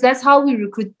well, because that's how we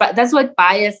recruit. But that's what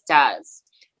bias does.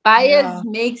 Bias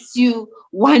makes you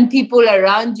want people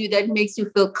around you that makes you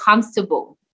feel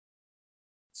comfortable.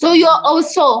 So you're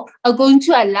also going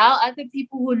to allow other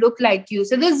people who look like you.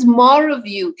 So there's more of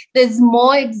you. There's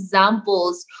more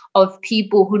examples of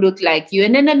people who look like you.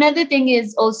 And then another thing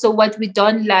is also what we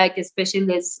don't like,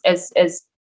 especially as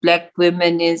Black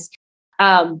women is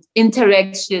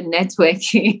interaction,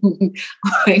 networking,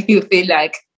 when you feel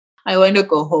like, I want to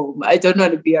go home. I don't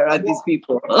want to be around these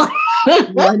people.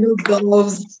 One of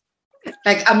those,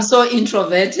 like, I'm so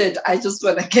introverted. I just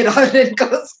want to get out and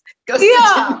go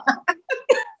yeah.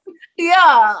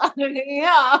 yeah.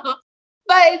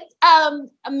 But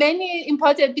many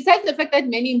important, besides the fact that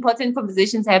many important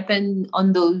conversations happen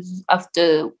on those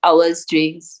after hours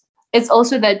drinks, it's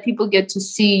also that people get to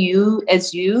see you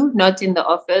as you, not in the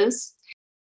office,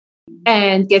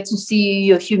 and get to see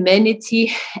your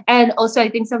humanity. And also, I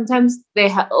think sometimes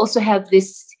they also have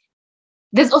this.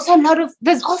 There's also a lot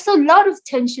of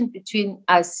tension between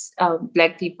us,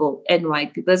 Black people and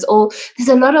white people. There's a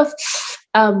lot of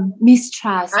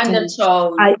mistrust.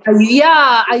 undertone. Are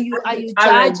you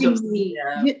judging me?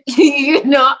 Yeah. You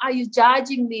know, are you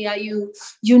judging me? Are you,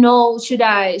 should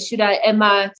I am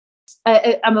I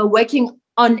working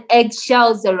on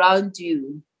eggshells around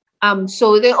you?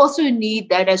 So they also need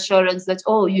that assurance that,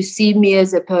 oh, you see me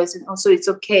as a person, also it's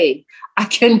okay, I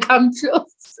can come close.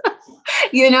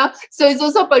 So it's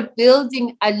also about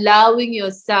allowing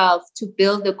yourself to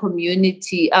build a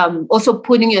community, also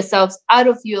putting yourselves out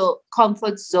of your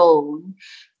comfort zone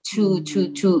to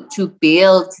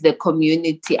build the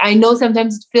community. I know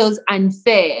sometimes it feels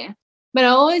unfair, but I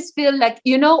always feel like,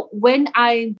 when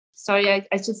sorry, I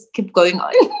just keep going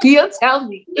on. You'll tell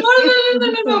me.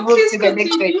 No. Please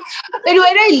continue. But when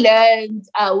I learned,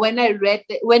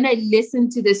 when I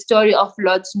listened to the story of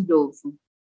Lord Ndlovu,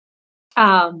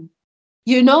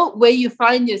 where you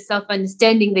find yourself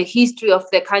understanding the history of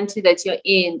the country that you're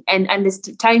in and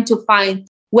trying to find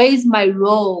where is my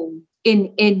role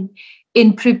in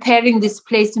preparing this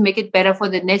place to make it better for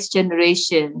the next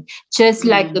generation, just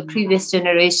like the previous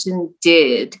generation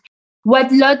did.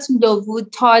 What Lord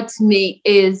Ndlovu taught me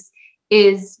is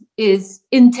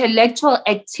intellectual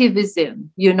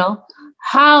activism.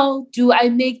 How do I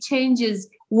make changes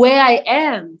where I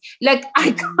am? Like,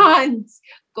 I can't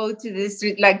go to the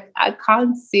street, like, I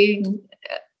can't sing.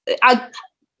 I can't.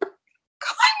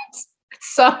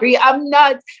 Sorry, I'm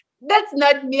not. That's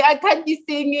not me. I can't be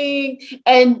singing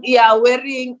and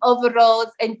wearing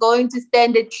overalls and going to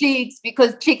stand at cliques,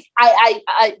 because cliques, I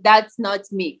that's not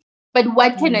me. But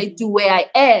what can I do where I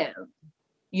am,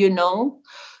 to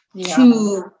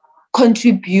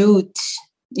contribute,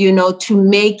 to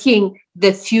making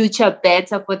the future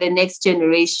better for the next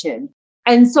generation?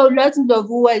 And so Lord Ndlovu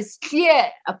was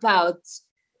clear about,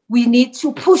 we need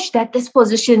to push that this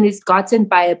position is gotten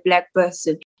by a Black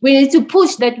person. We need to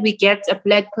push that we get a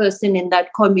Black person in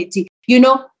that committee,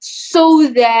 so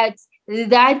that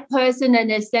that person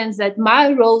understands that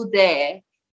my role there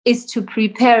is to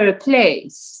prepare a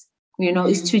place.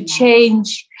 Is to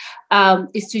change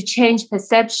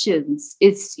perceptions.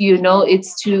 It's to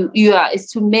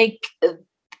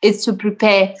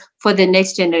prepare for the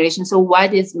next generation. So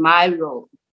what is my role?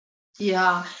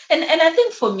 Yeah. And I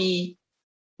think for me,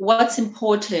 what's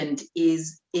important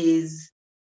is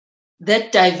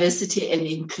that diversity and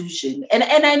inclusion. And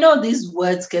I know these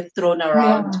words get thrown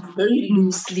around very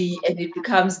loosely, and it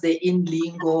becomes the in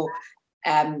lingo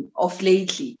of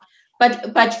lately.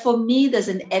 But for me, there's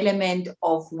an element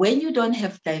of, when you don't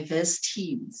have diverse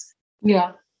teams,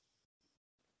 it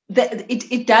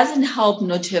doesn't help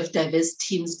not to have diverse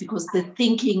teams, because the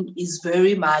thinking is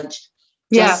very much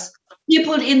just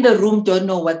people in the room don't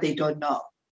know what they don't know.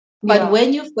 But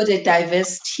when you've got a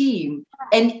diverse team,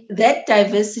 and that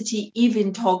diversity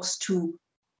even talks to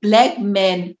Black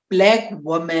men, Black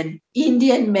women,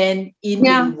 Indian men,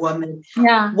 Indian women,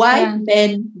 white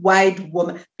men, white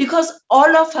women, because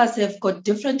all of us have got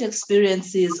different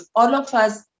experiences. All of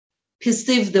us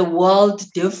perceive the world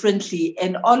differently,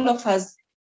 and all of us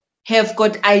have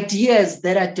got ideas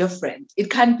that are different. It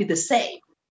can't be the same.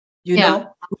 We don't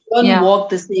walk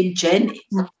the same journey.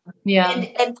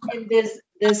 And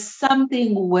there's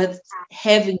something with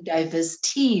having diverse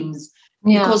teams,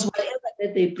 because whatever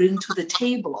that they bring to the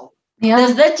table,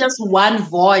 there's not just one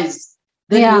voice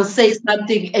that will say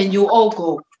something and you all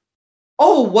go,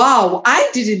 oh, wow,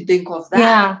 I didn't think of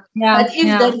that. But if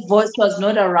that voice was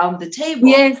not around the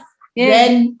table,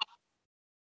 then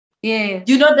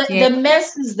the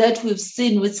messes that we've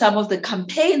seen with some of the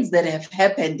campaigns that have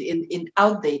happened in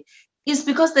out there is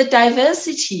because the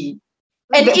diversity,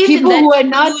 and the even people who were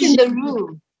not in the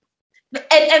room,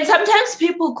 and sometimes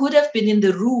people could have been in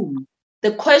the room.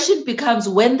 The question becomes,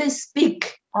 when they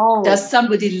speak, does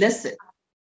somebody listen?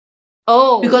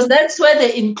 Because that's where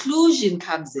the inclusion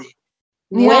comes in.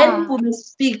 When Mpumi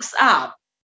speaks up,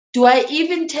 do I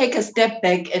even take a step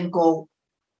back and go,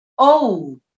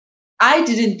 oh, I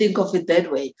didn't think of it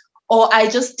that way? or I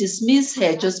just dismiss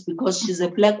her just because she's a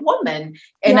Black woman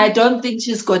and I don't think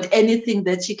she's got anything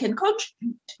that she can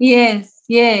contribute. Yes.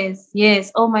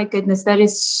 Oh my goodness, that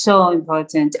is so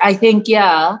important. I think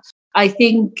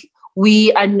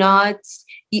we are not.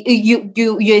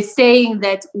 You're saying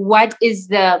that what is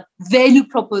the value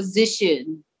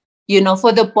proposition,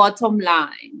 for the bottom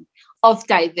line of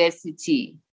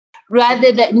diversity,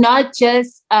 rather than not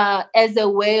just as a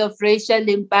way of racial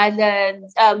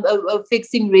imbalance, of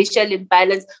fixing racial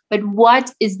imbalance, but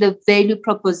what is the value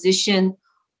proposition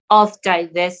of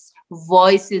diverse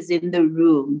voices in the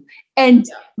room? And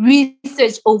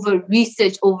research over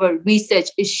research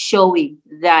is showing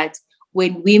that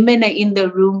when women are in the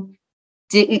room,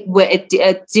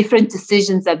 different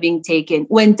decisions are being taken.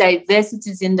 When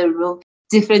diversity is in the room,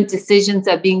 different decisions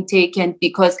are being taken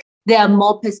because there are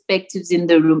more perspectives in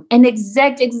the room. And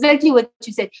exactly what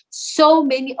you said. So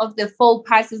many of the faux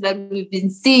passes that we've been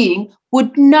seeing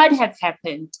would not have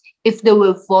happened if there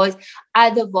were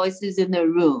other voices in the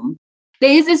room.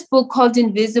 There is this book called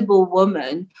Invisible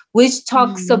Woman, which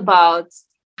talks about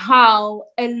how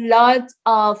a lot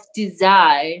of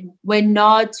design were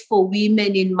not for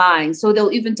women in mind. So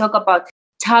they'll even talk about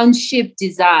township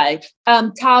design,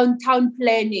 town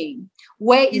planning.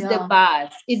 Where is the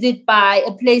bus? Is it by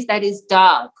a place that is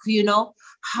dark?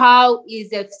 How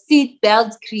is a seat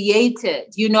belt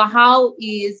created? How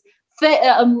is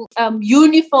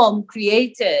uniform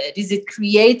created? Is it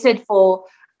created for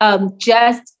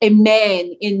just a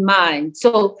man in mind?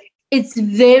 So it's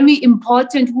very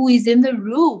important who is in the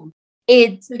room.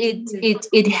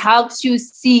 It helps you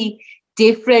see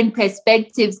different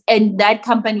perspectives, and that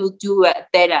company will do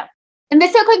better. And the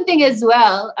second thing as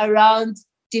well around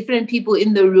different people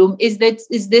in the room is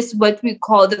this what we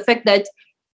call the fact that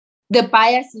the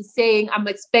bias is saying, I'm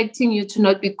expecting you to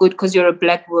not be good because you're a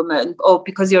Black woman, or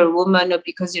because you're a woman, or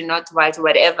because you're not white, or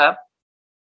whatever.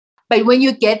 But when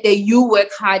you get there, you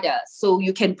work harder so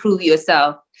you can prove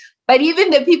yourself. But even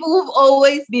the people who've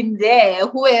always been there,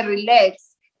 who are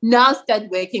relaxed, now start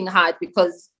working hard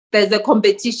because there's a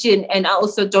competition, and I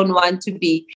also don't want to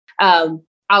be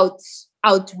outworked,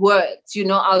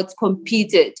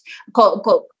 outcompeted.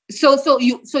 So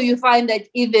you find that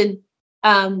even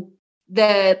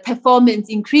the performance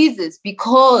increases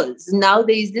because now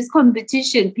there is this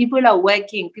competition. People are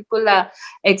working, people are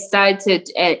excited,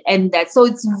 and that. So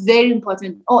it's very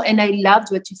important. Oh, and I loved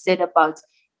what you said about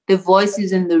the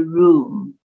voices in the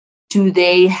room.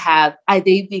 Are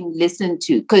they being listened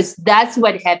to? Because that's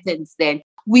what happens then.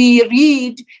 We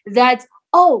read that,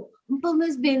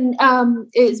 Mpuma's been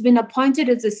appointed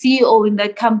as a CEO in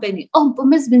that company.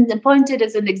 Mpuma's been appointed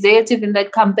as an executive in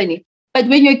that company. But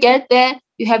when you get there,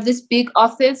 you have this big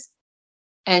office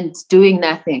and doing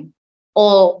nothing.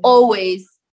 Or always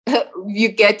you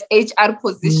get HR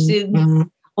positions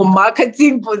or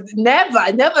marketing positions.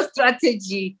 Never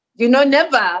strategy.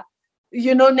 Never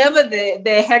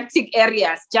the hectic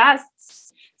areas. Just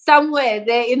somewhere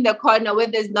there in the corner where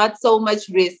there's not so much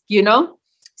risk,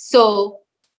 So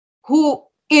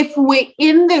if we're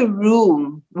in the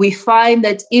room, we find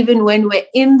that even when we're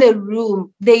in the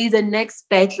room, there is a next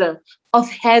battle of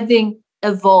having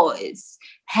a voice,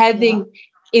 having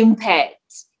impact.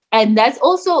 And that's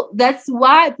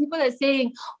why people are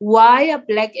saying, why are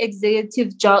Black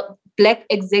executives job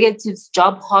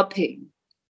hopping?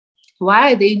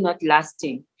 Why are they not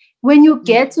lasting? When you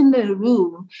get in the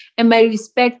room, am I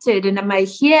respected and am I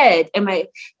heard? Am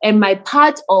I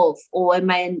part of, or am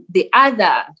I the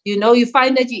other? You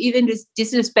find that you even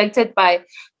disrespected by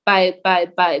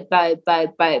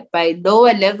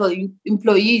lower level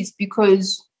employees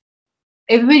because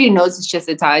everybody knows it's just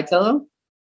a title.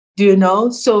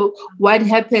 So what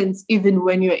happens even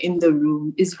when you're in the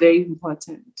room is very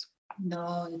important.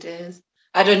 No, it is.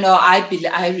 I don't know. I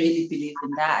really believe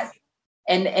in that.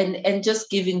 And just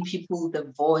giving people the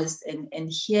voice and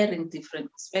hearing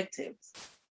different perspectives,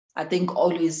 I think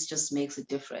always just makes a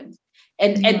difference.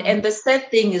 And the sad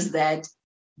thing is that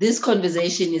this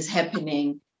conversation is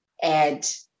happening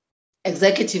at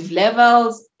executive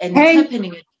levels and it's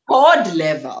happening at board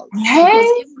levels.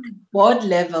 Because even at board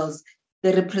levels,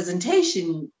 the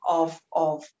representation of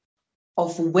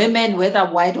women, whether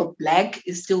white or Black,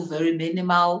 is still very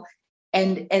minimal.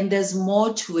 And there's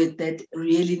more to it that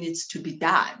really needs to be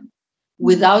done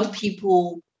without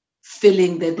people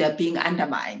feeling that they're being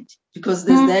undermined, because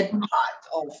there's that part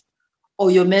of,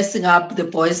 you're messing up the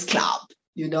boys' club,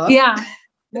 Yeah.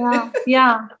 That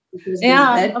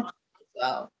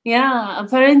well. Yeah,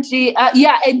 apparently,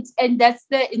 and that's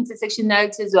the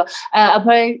intersectionality as well.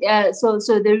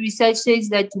 So the research says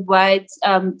that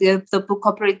the book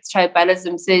Corporate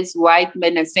Tribalism says white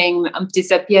men are saying, "I'm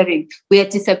disappearing. We are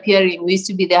disappearing. We used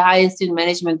to be the highest in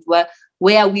management.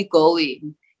 Where are we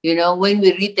going?" You know, when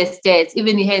we read the stats,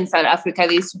 even here in South Africa,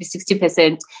 there used to be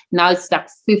 60%. Now it's like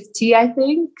 50, I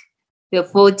think. The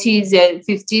 40s and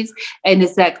 50s, and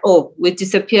it's like, oh, we're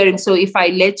disappearing. So if I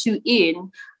let you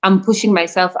in, I'm pushing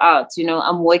myself out, you know,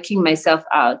 I'm working myself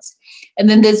out. And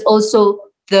then there's also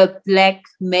the Black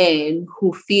men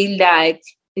who feel like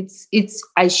it's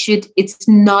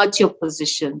not your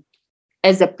position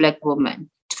as a Black woman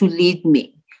to lead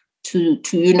me, to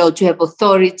to have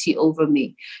authority over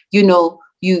me. You know,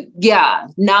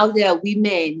 now there are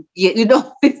women,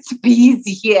 it's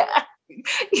busy here.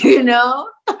 You know,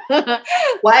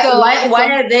 why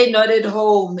are they not at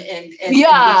home and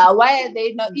why are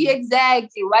they not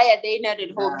exactly why are they not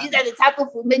at home? These are the type of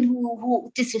women who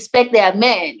disrespect their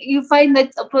men. You find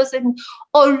that a person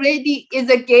already is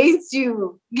against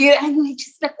you, and you're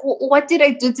just like, what did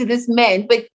I do to this man?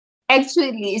 But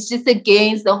actually it's just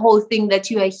against the whole thing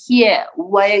that you are here.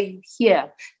 Why are you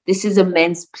here? This is a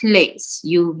man's place.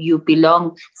 You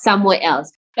belong somewhere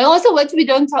else. And also what we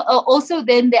don't talk, also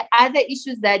then the other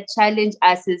issues that challenge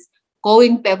us is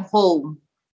going back home,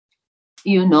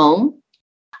 you know,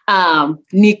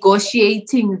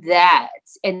 negotiating that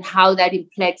and how that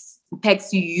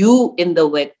impacts you in the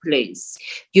workplace,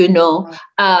 you know.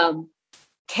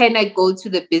 Can I go to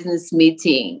the business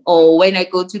meeting? Or when I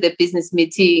go to the business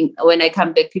meeting, when I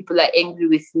come back, people are angry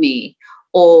with me.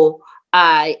 Or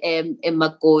I am a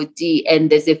Makoti and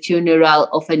there's a funeral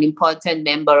of an important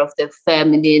member of the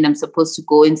family and I'm supposed to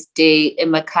go and stay in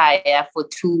Makaya for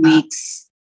 2 weeks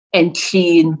and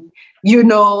clean, you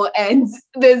know, and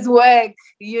there's work,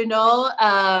 you know,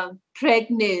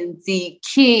 pregnancy,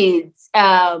 kids,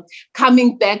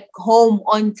 coming back home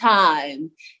on time,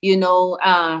 you know,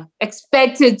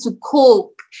 expected to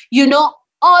cook, you know,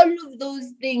 all of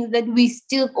those things that we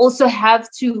still also have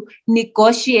to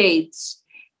negotiate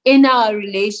in our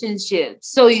relationships.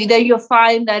 So then you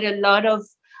find that a lot of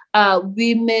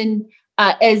women,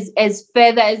 as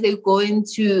further as they go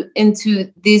into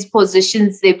these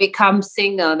positions, they become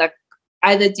single, like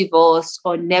either divorce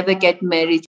or never get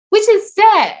married, which is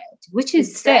sad.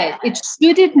 It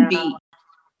shouldn't be.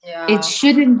 It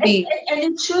shouldn't be. And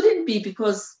it shouldn't be,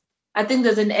 because I think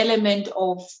there's an element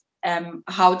of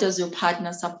how does your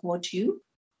partner support you?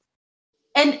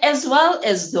 And as well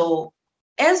as though,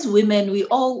 as women, we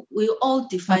all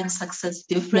define success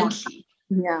differently.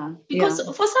 Because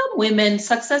for some women,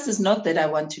 success is not that I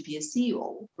want to be a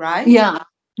CEO, right?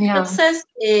 Success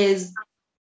is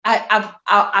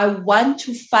I want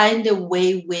to find a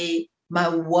way where my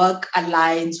work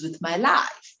aligns with my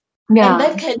life. And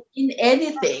that can mean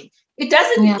anything. It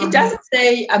doesn't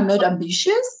say I'm not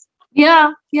ambitious. You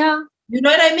know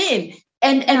what I mean?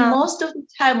 And most of the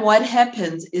time what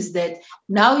happens is that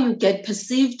now you get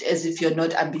perceived as if you're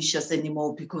not ambitious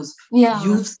anymore because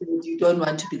you've said you don't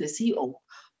want to be the CEO.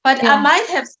 But I might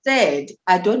have said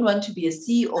I don't want to be a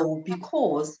CEO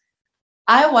because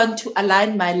I want to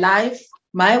align my life,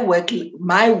 my work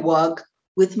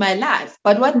with my life.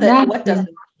 But what does it mean?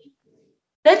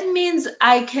 That means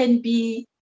I can be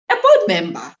a board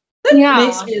member. That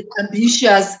makes me as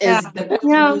ambitious as the person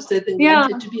who said they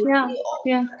wanted to be a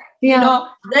CEO. You know,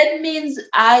 that means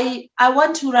I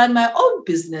want to run my own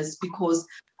business because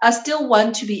I still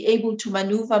want to be able to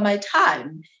maneuver my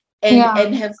time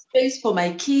and have space for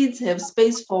my kids, have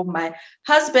space for my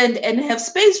husband, and have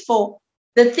space for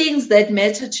the things that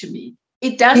matter to me.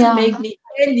 It doesn't make me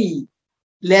any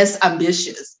less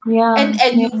ambitious.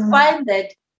 And you find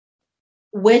that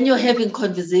when you're having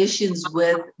conversations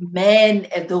with men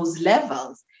at those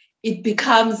levels, it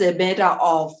becomes a matter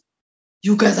of,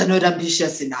 you guys are not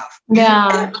ambitious enough.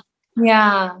 But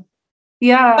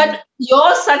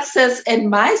your success and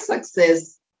my succse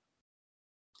is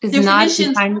not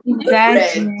defined.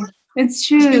 Exactly. It's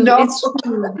true. You know? It's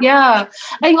true. Yeah.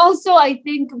 And also, I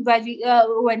think when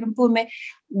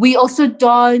we also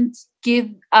don't give,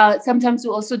 sometimes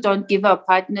we also don't give our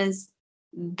partners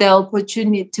the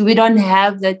opportunity. We don't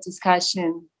have that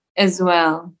discussion as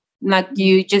well. Like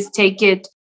you just take it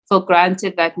for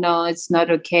granted that no, it's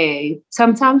not okay.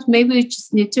 Sometimes maybe we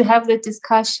just need to have the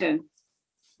discussion.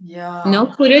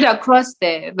 Put it across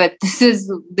there. But this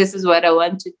is what I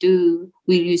want to do.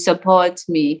 Will you support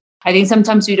me? I think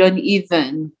sometimes we don't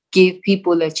even give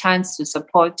people a chance to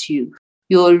support you.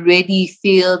 You already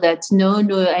feel that no,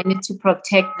 I need to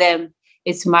protect them.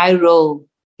 It's my role,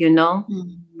 you know.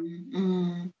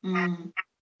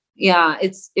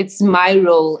 it's my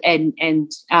role, and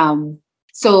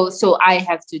so I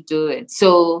have to do it.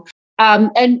 So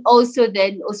and also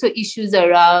issues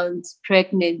around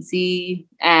pregnancy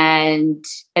and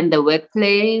the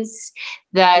workplace,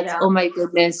 that oh my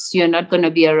goodness, you're not going to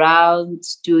be around.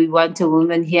 Do we want a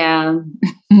woman here?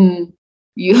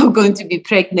 You're going to be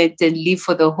pregnant and leave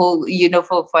for the whole,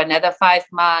 for another 5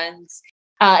 months.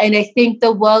 And I think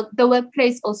the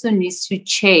workplace also needs to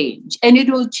change, and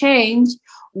it will change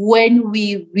when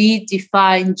we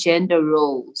redefine gender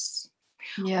roles.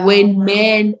 Yeah. When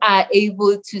men are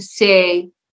able to say,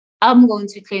 I'm going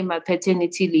to claim my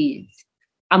paternity leave,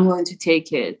 I'm going to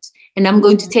take it, and I'm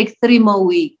going to take 3 more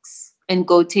weeks and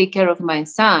go take care of my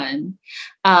son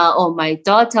or my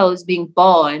daughter who's being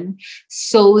born,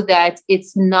 so that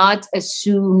it's not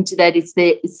assumed that it's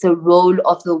the role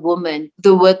of the woman.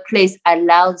 The workplace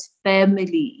allows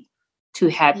family to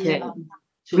happen,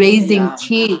 raising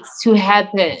kids to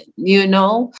happen,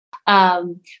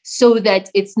 so that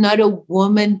it's not a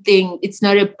woman thing. It's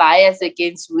not a bias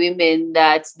against women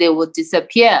that they will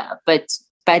disappear, but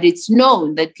it's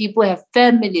known that people have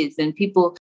families, and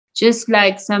people, just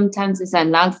like sometimes it's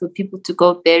allowed for people to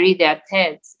go bury their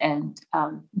pets. And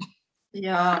but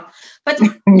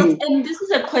and this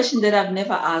is a question that I've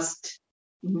never asked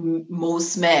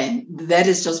most men, that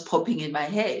is just popping in my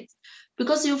head,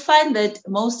 because you find that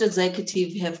most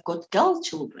executives have got girl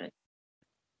children.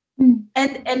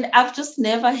 And I've just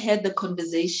never had the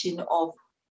conversation of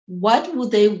what would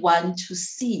they want to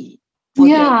see for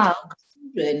their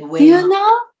children when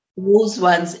those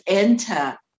ones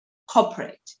enter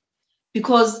corporate.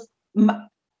 Because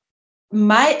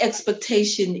my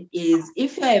expectation is,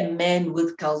 if you're a man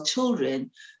with girl children,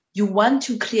 you want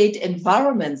to create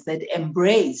environments that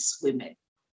embrace women,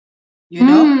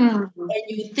 and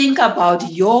you think about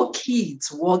your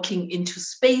kids walking into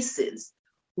spaces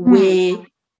where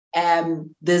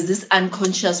there's this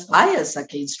unconscious bias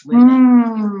against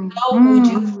women. How would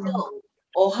you feel,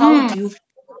 or how do you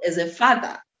feel as a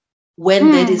father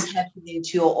when that is happening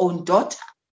to your own daughter?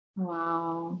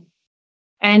 Wow.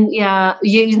 And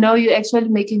you're actually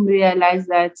making me realize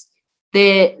that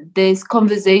this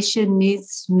conversation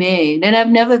needs men. And I've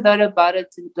never thought about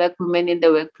it in Black women in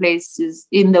the workplace,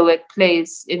 in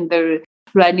the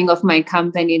running of my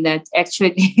company, that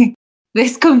actually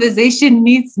this conversation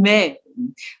needs men.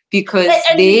 Because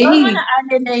they don't want to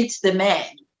alienate the men.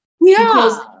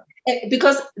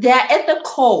 Because they are at the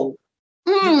core.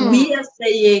 We are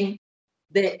saying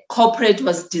the corporate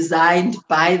was designed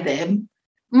by them,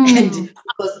 and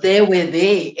because they were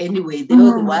there anyway, they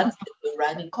were the ones that were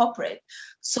running corporate.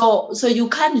 So you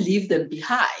can't leave them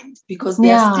behind, because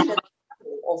they are still at the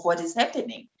core of what is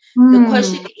happening. The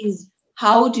question is,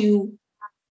 how do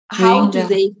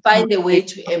they find a way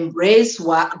to embrace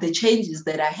the changes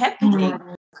that are happening,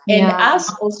 and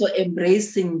us also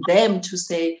embracing them to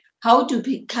say, how to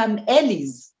become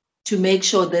allies to make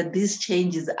sure that these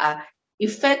changes are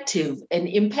effective and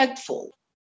impactful?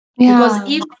 Because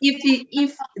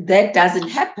if that doesn't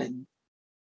happen,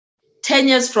 10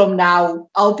 years from now,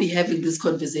 I'll be having this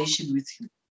conversation with you,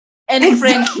 and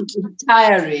frankly, it's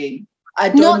tiring. I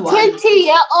don't want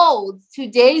 20-year-olds,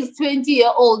 today's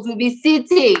 20-year-olds will be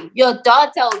sitting, your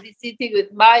daughter will be sitting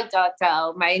with my daughter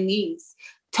or my niece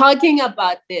talking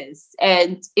about this.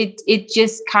 And it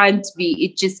just can't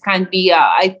be.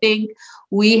 I think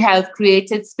we have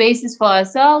created spaces for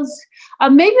ourselves,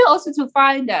 maybe also to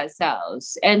find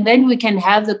ourselves. And then we can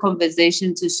have the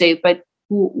conversation to say, but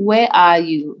where are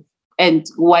you? And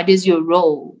what is your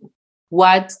role?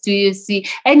 What do you see?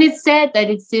 And it's sad that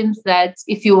it seems that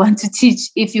if you want to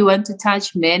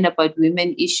touch men about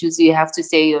women issues, you have to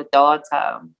say your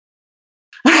daughter.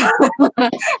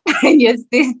 Your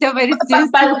sister, but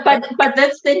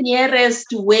that's the nearest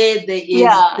where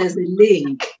there's a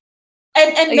link.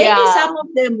 And maybe some of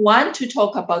them want to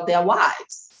talk about their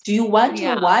wives. Do you want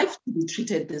your wife to be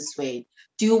treated this way?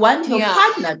 Do you want your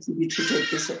partner to be treated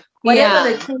this way?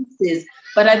 Whatever the case is.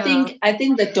 But I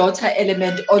think the daughter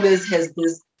element always has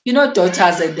this,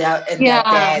 daughters and their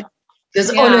dad.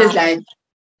 There's always like,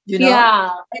 And if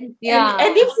you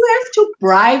have to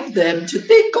bribe them to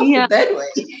think of it that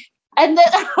way. And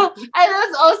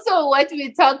that's also what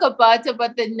we talk about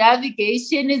the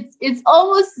navigation. It's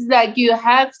almost like you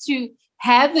have to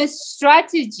have a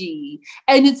strategy.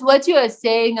 And it's what you are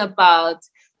saying about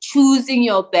choosing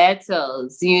your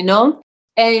battles,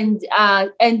 And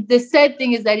the sad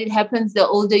thing is that it happens the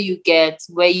older you get,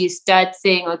 where you start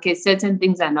saying, okay, certain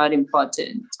things are not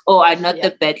important or are not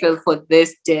the battle for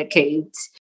this decade.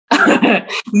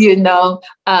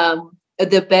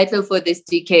 The battle for this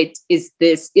decade is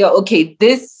this. Okay,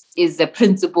 this is a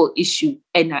principal issue,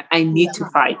 and I need to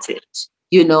fight it,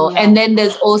 you know. Yeah. And then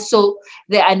there's also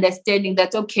the understanding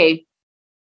that, okay,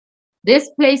 this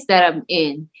place that I'm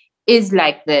in is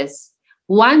like this.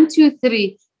 1, 2,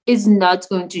 3 is not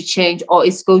going to change, or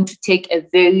it's going to take a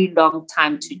very long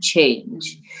time to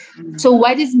change. So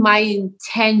what is my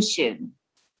intention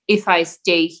if I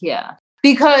stay here?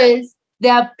 Because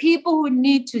there are people who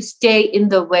need to stay in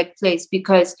the workplace,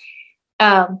 because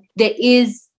the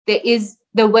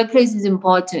workplace is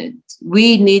important.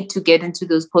 We need to get into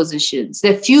those positions.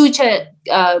 The future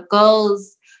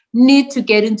girls need to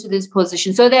get into this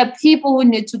position. So there are people who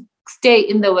need to stay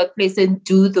in the workplace and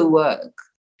do the work.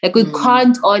 Like, we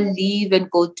can't all leave and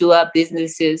go do our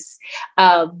businesses.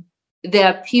 There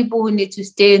are people who need to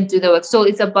stay and do the work. So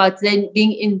it's about then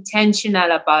being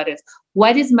intentional about it.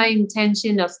 What is my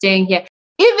intention of staying here?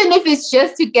 Even if it's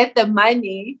just to get the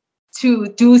money to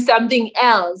do something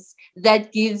else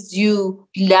that gives you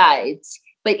light,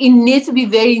 but it needs to be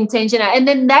very intentional. And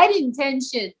then that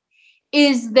intention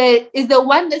is the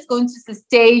one that's going to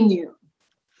sustain you.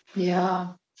 Yeah.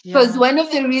 Because one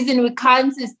of the reasons we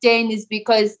can't sustain is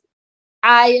because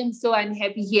I am so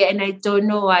unhappy here and I don't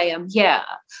know why I'm here.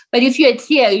 But if you're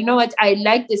here, you know what? I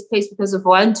like this place because of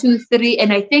 1, 2, 3,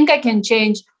 and I think I can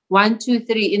change 1, 2,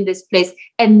 3 in this place.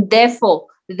 And therefore,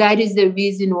 that is the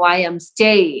reason why I'm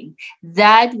staying.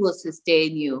 That will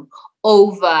sustain you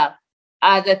over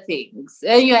other things.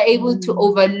 And you're able to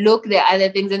overlook the other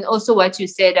things. And also what you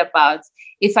said about,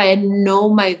 if I know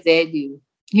my value,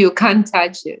 you can't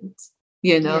touch it.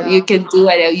 You know, you can do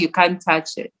whatever, you can't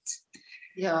touch it.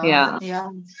 Yeah.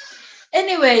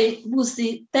 Anyway,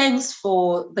 Busi, thanks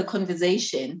for the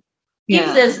conversation.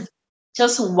 If there's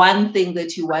just one thing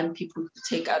that you want people to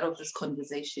take out of this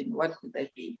conversation, what would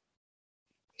that be?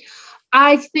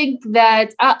 I think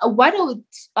that what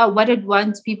I'd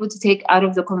want people to take out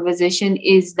of the conversation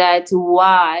is that,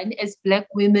 one, as Black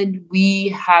women, we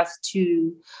have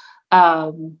to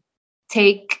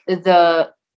take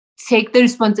the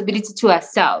responsibility to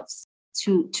ourselves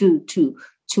to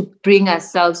bring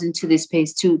ourselves into this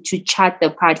space, to chart the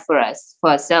path for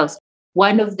ourselves.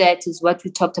 One of that is what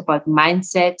we talked about: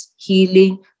 mindset,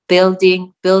 healing,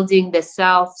 building the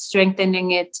self, strengthening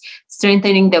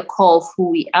the core of who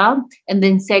we are. And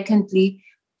then secondly,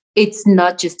 it's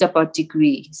not just about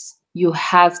degrees. You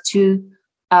have to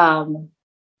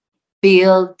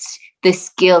build the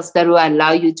skills that will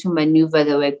allow you to maneuver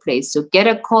the workplace. So get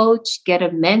a coach, get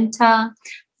a mentor,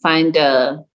 find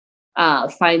an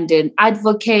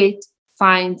advocate,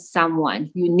 find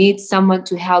someone. You need someone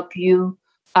to help you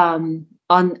on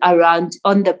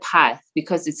the path,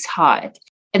 because it's hard.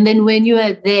 And then when you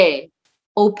are there,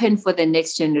 open for the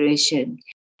next generation.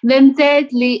 Then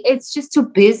thirdly, it's just to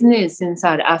business in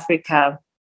South Africa.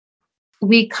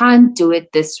 We can't do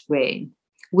it this way.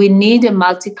 We need a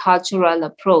multicultural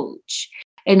approach,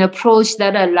 an approach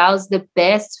that allows the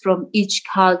best from each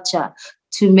culture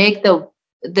to make the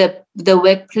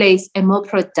workplace a more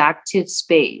productive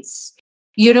space.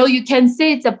 You know, you can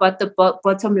say it's about the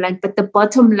bottom line, but the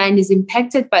bottom line is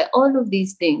impacted by all of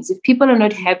these things. If people are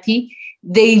not happy,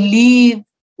 they leave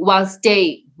while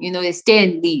staying. You know, they stay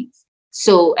and leave.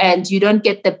 So, and you don't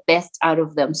get the best out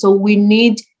of them. So we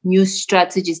need new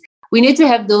strategies. We need to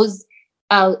have those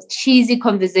cheesy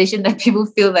conversations that people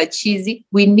feel are cheesy.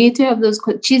 We need to have those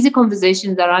cheesy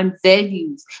conversations around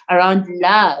values, around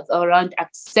love, around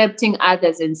accepting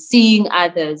others and seeing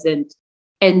others and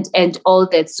all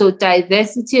that. So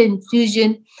diversity and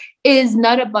inclusion is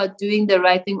not about doing the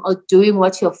right thing or doing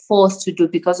what you're forced to do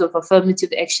because of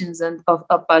affirmative actions and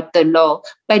about the law,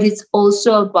 but it's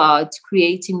also about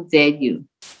creating value,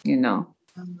 you know.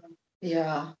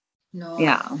 Yeah. No.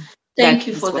 Yeah. Thank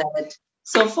you for that.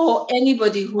 So for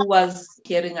anybody who was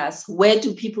hearing us, where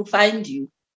do people find you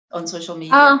on social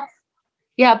media?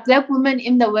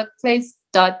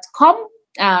 blackwomenintheworkplace.com.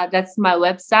 That's my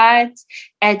website,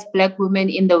 at Black Women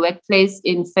in the Workplace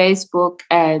in Facebook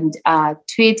and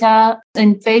Twitter,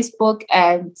 and Facebook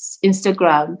and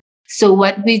Instagram. So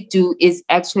what we do is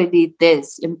actually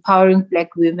this: empowering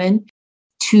Black women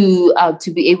to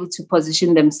be able to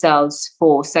position themselves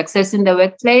for success in the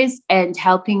workplace, and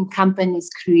helping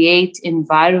companies create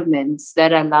environments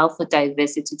that allow for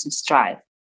diversity to strive.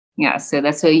 Yeah, so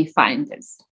that's where you find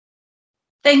us.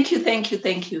 Thank you for the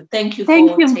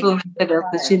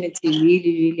opportunity.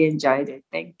 Really enjoyed it.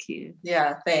 Thank you.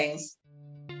 Yeah, thanks.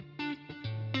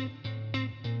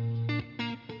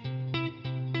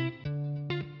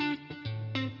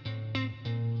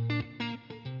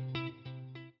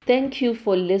 Thank you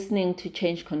for listening to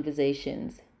Change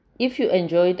Conversations. If you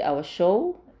enjoyed our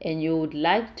show and you would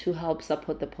like to help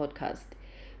support the podcast,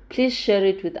 Please share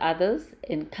it with others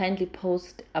and kindly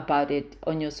post about it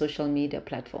on your social media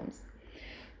platforms.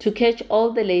 To catch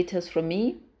all the latest from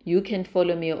me, you can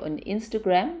follow me on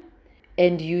Instagram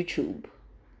and YouTube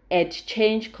at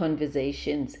Change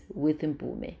Conversations with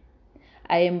Mpumi.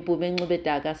 I am Mpumi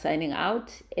Ngubedaka signing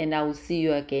out, and I will see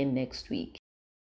you again next week.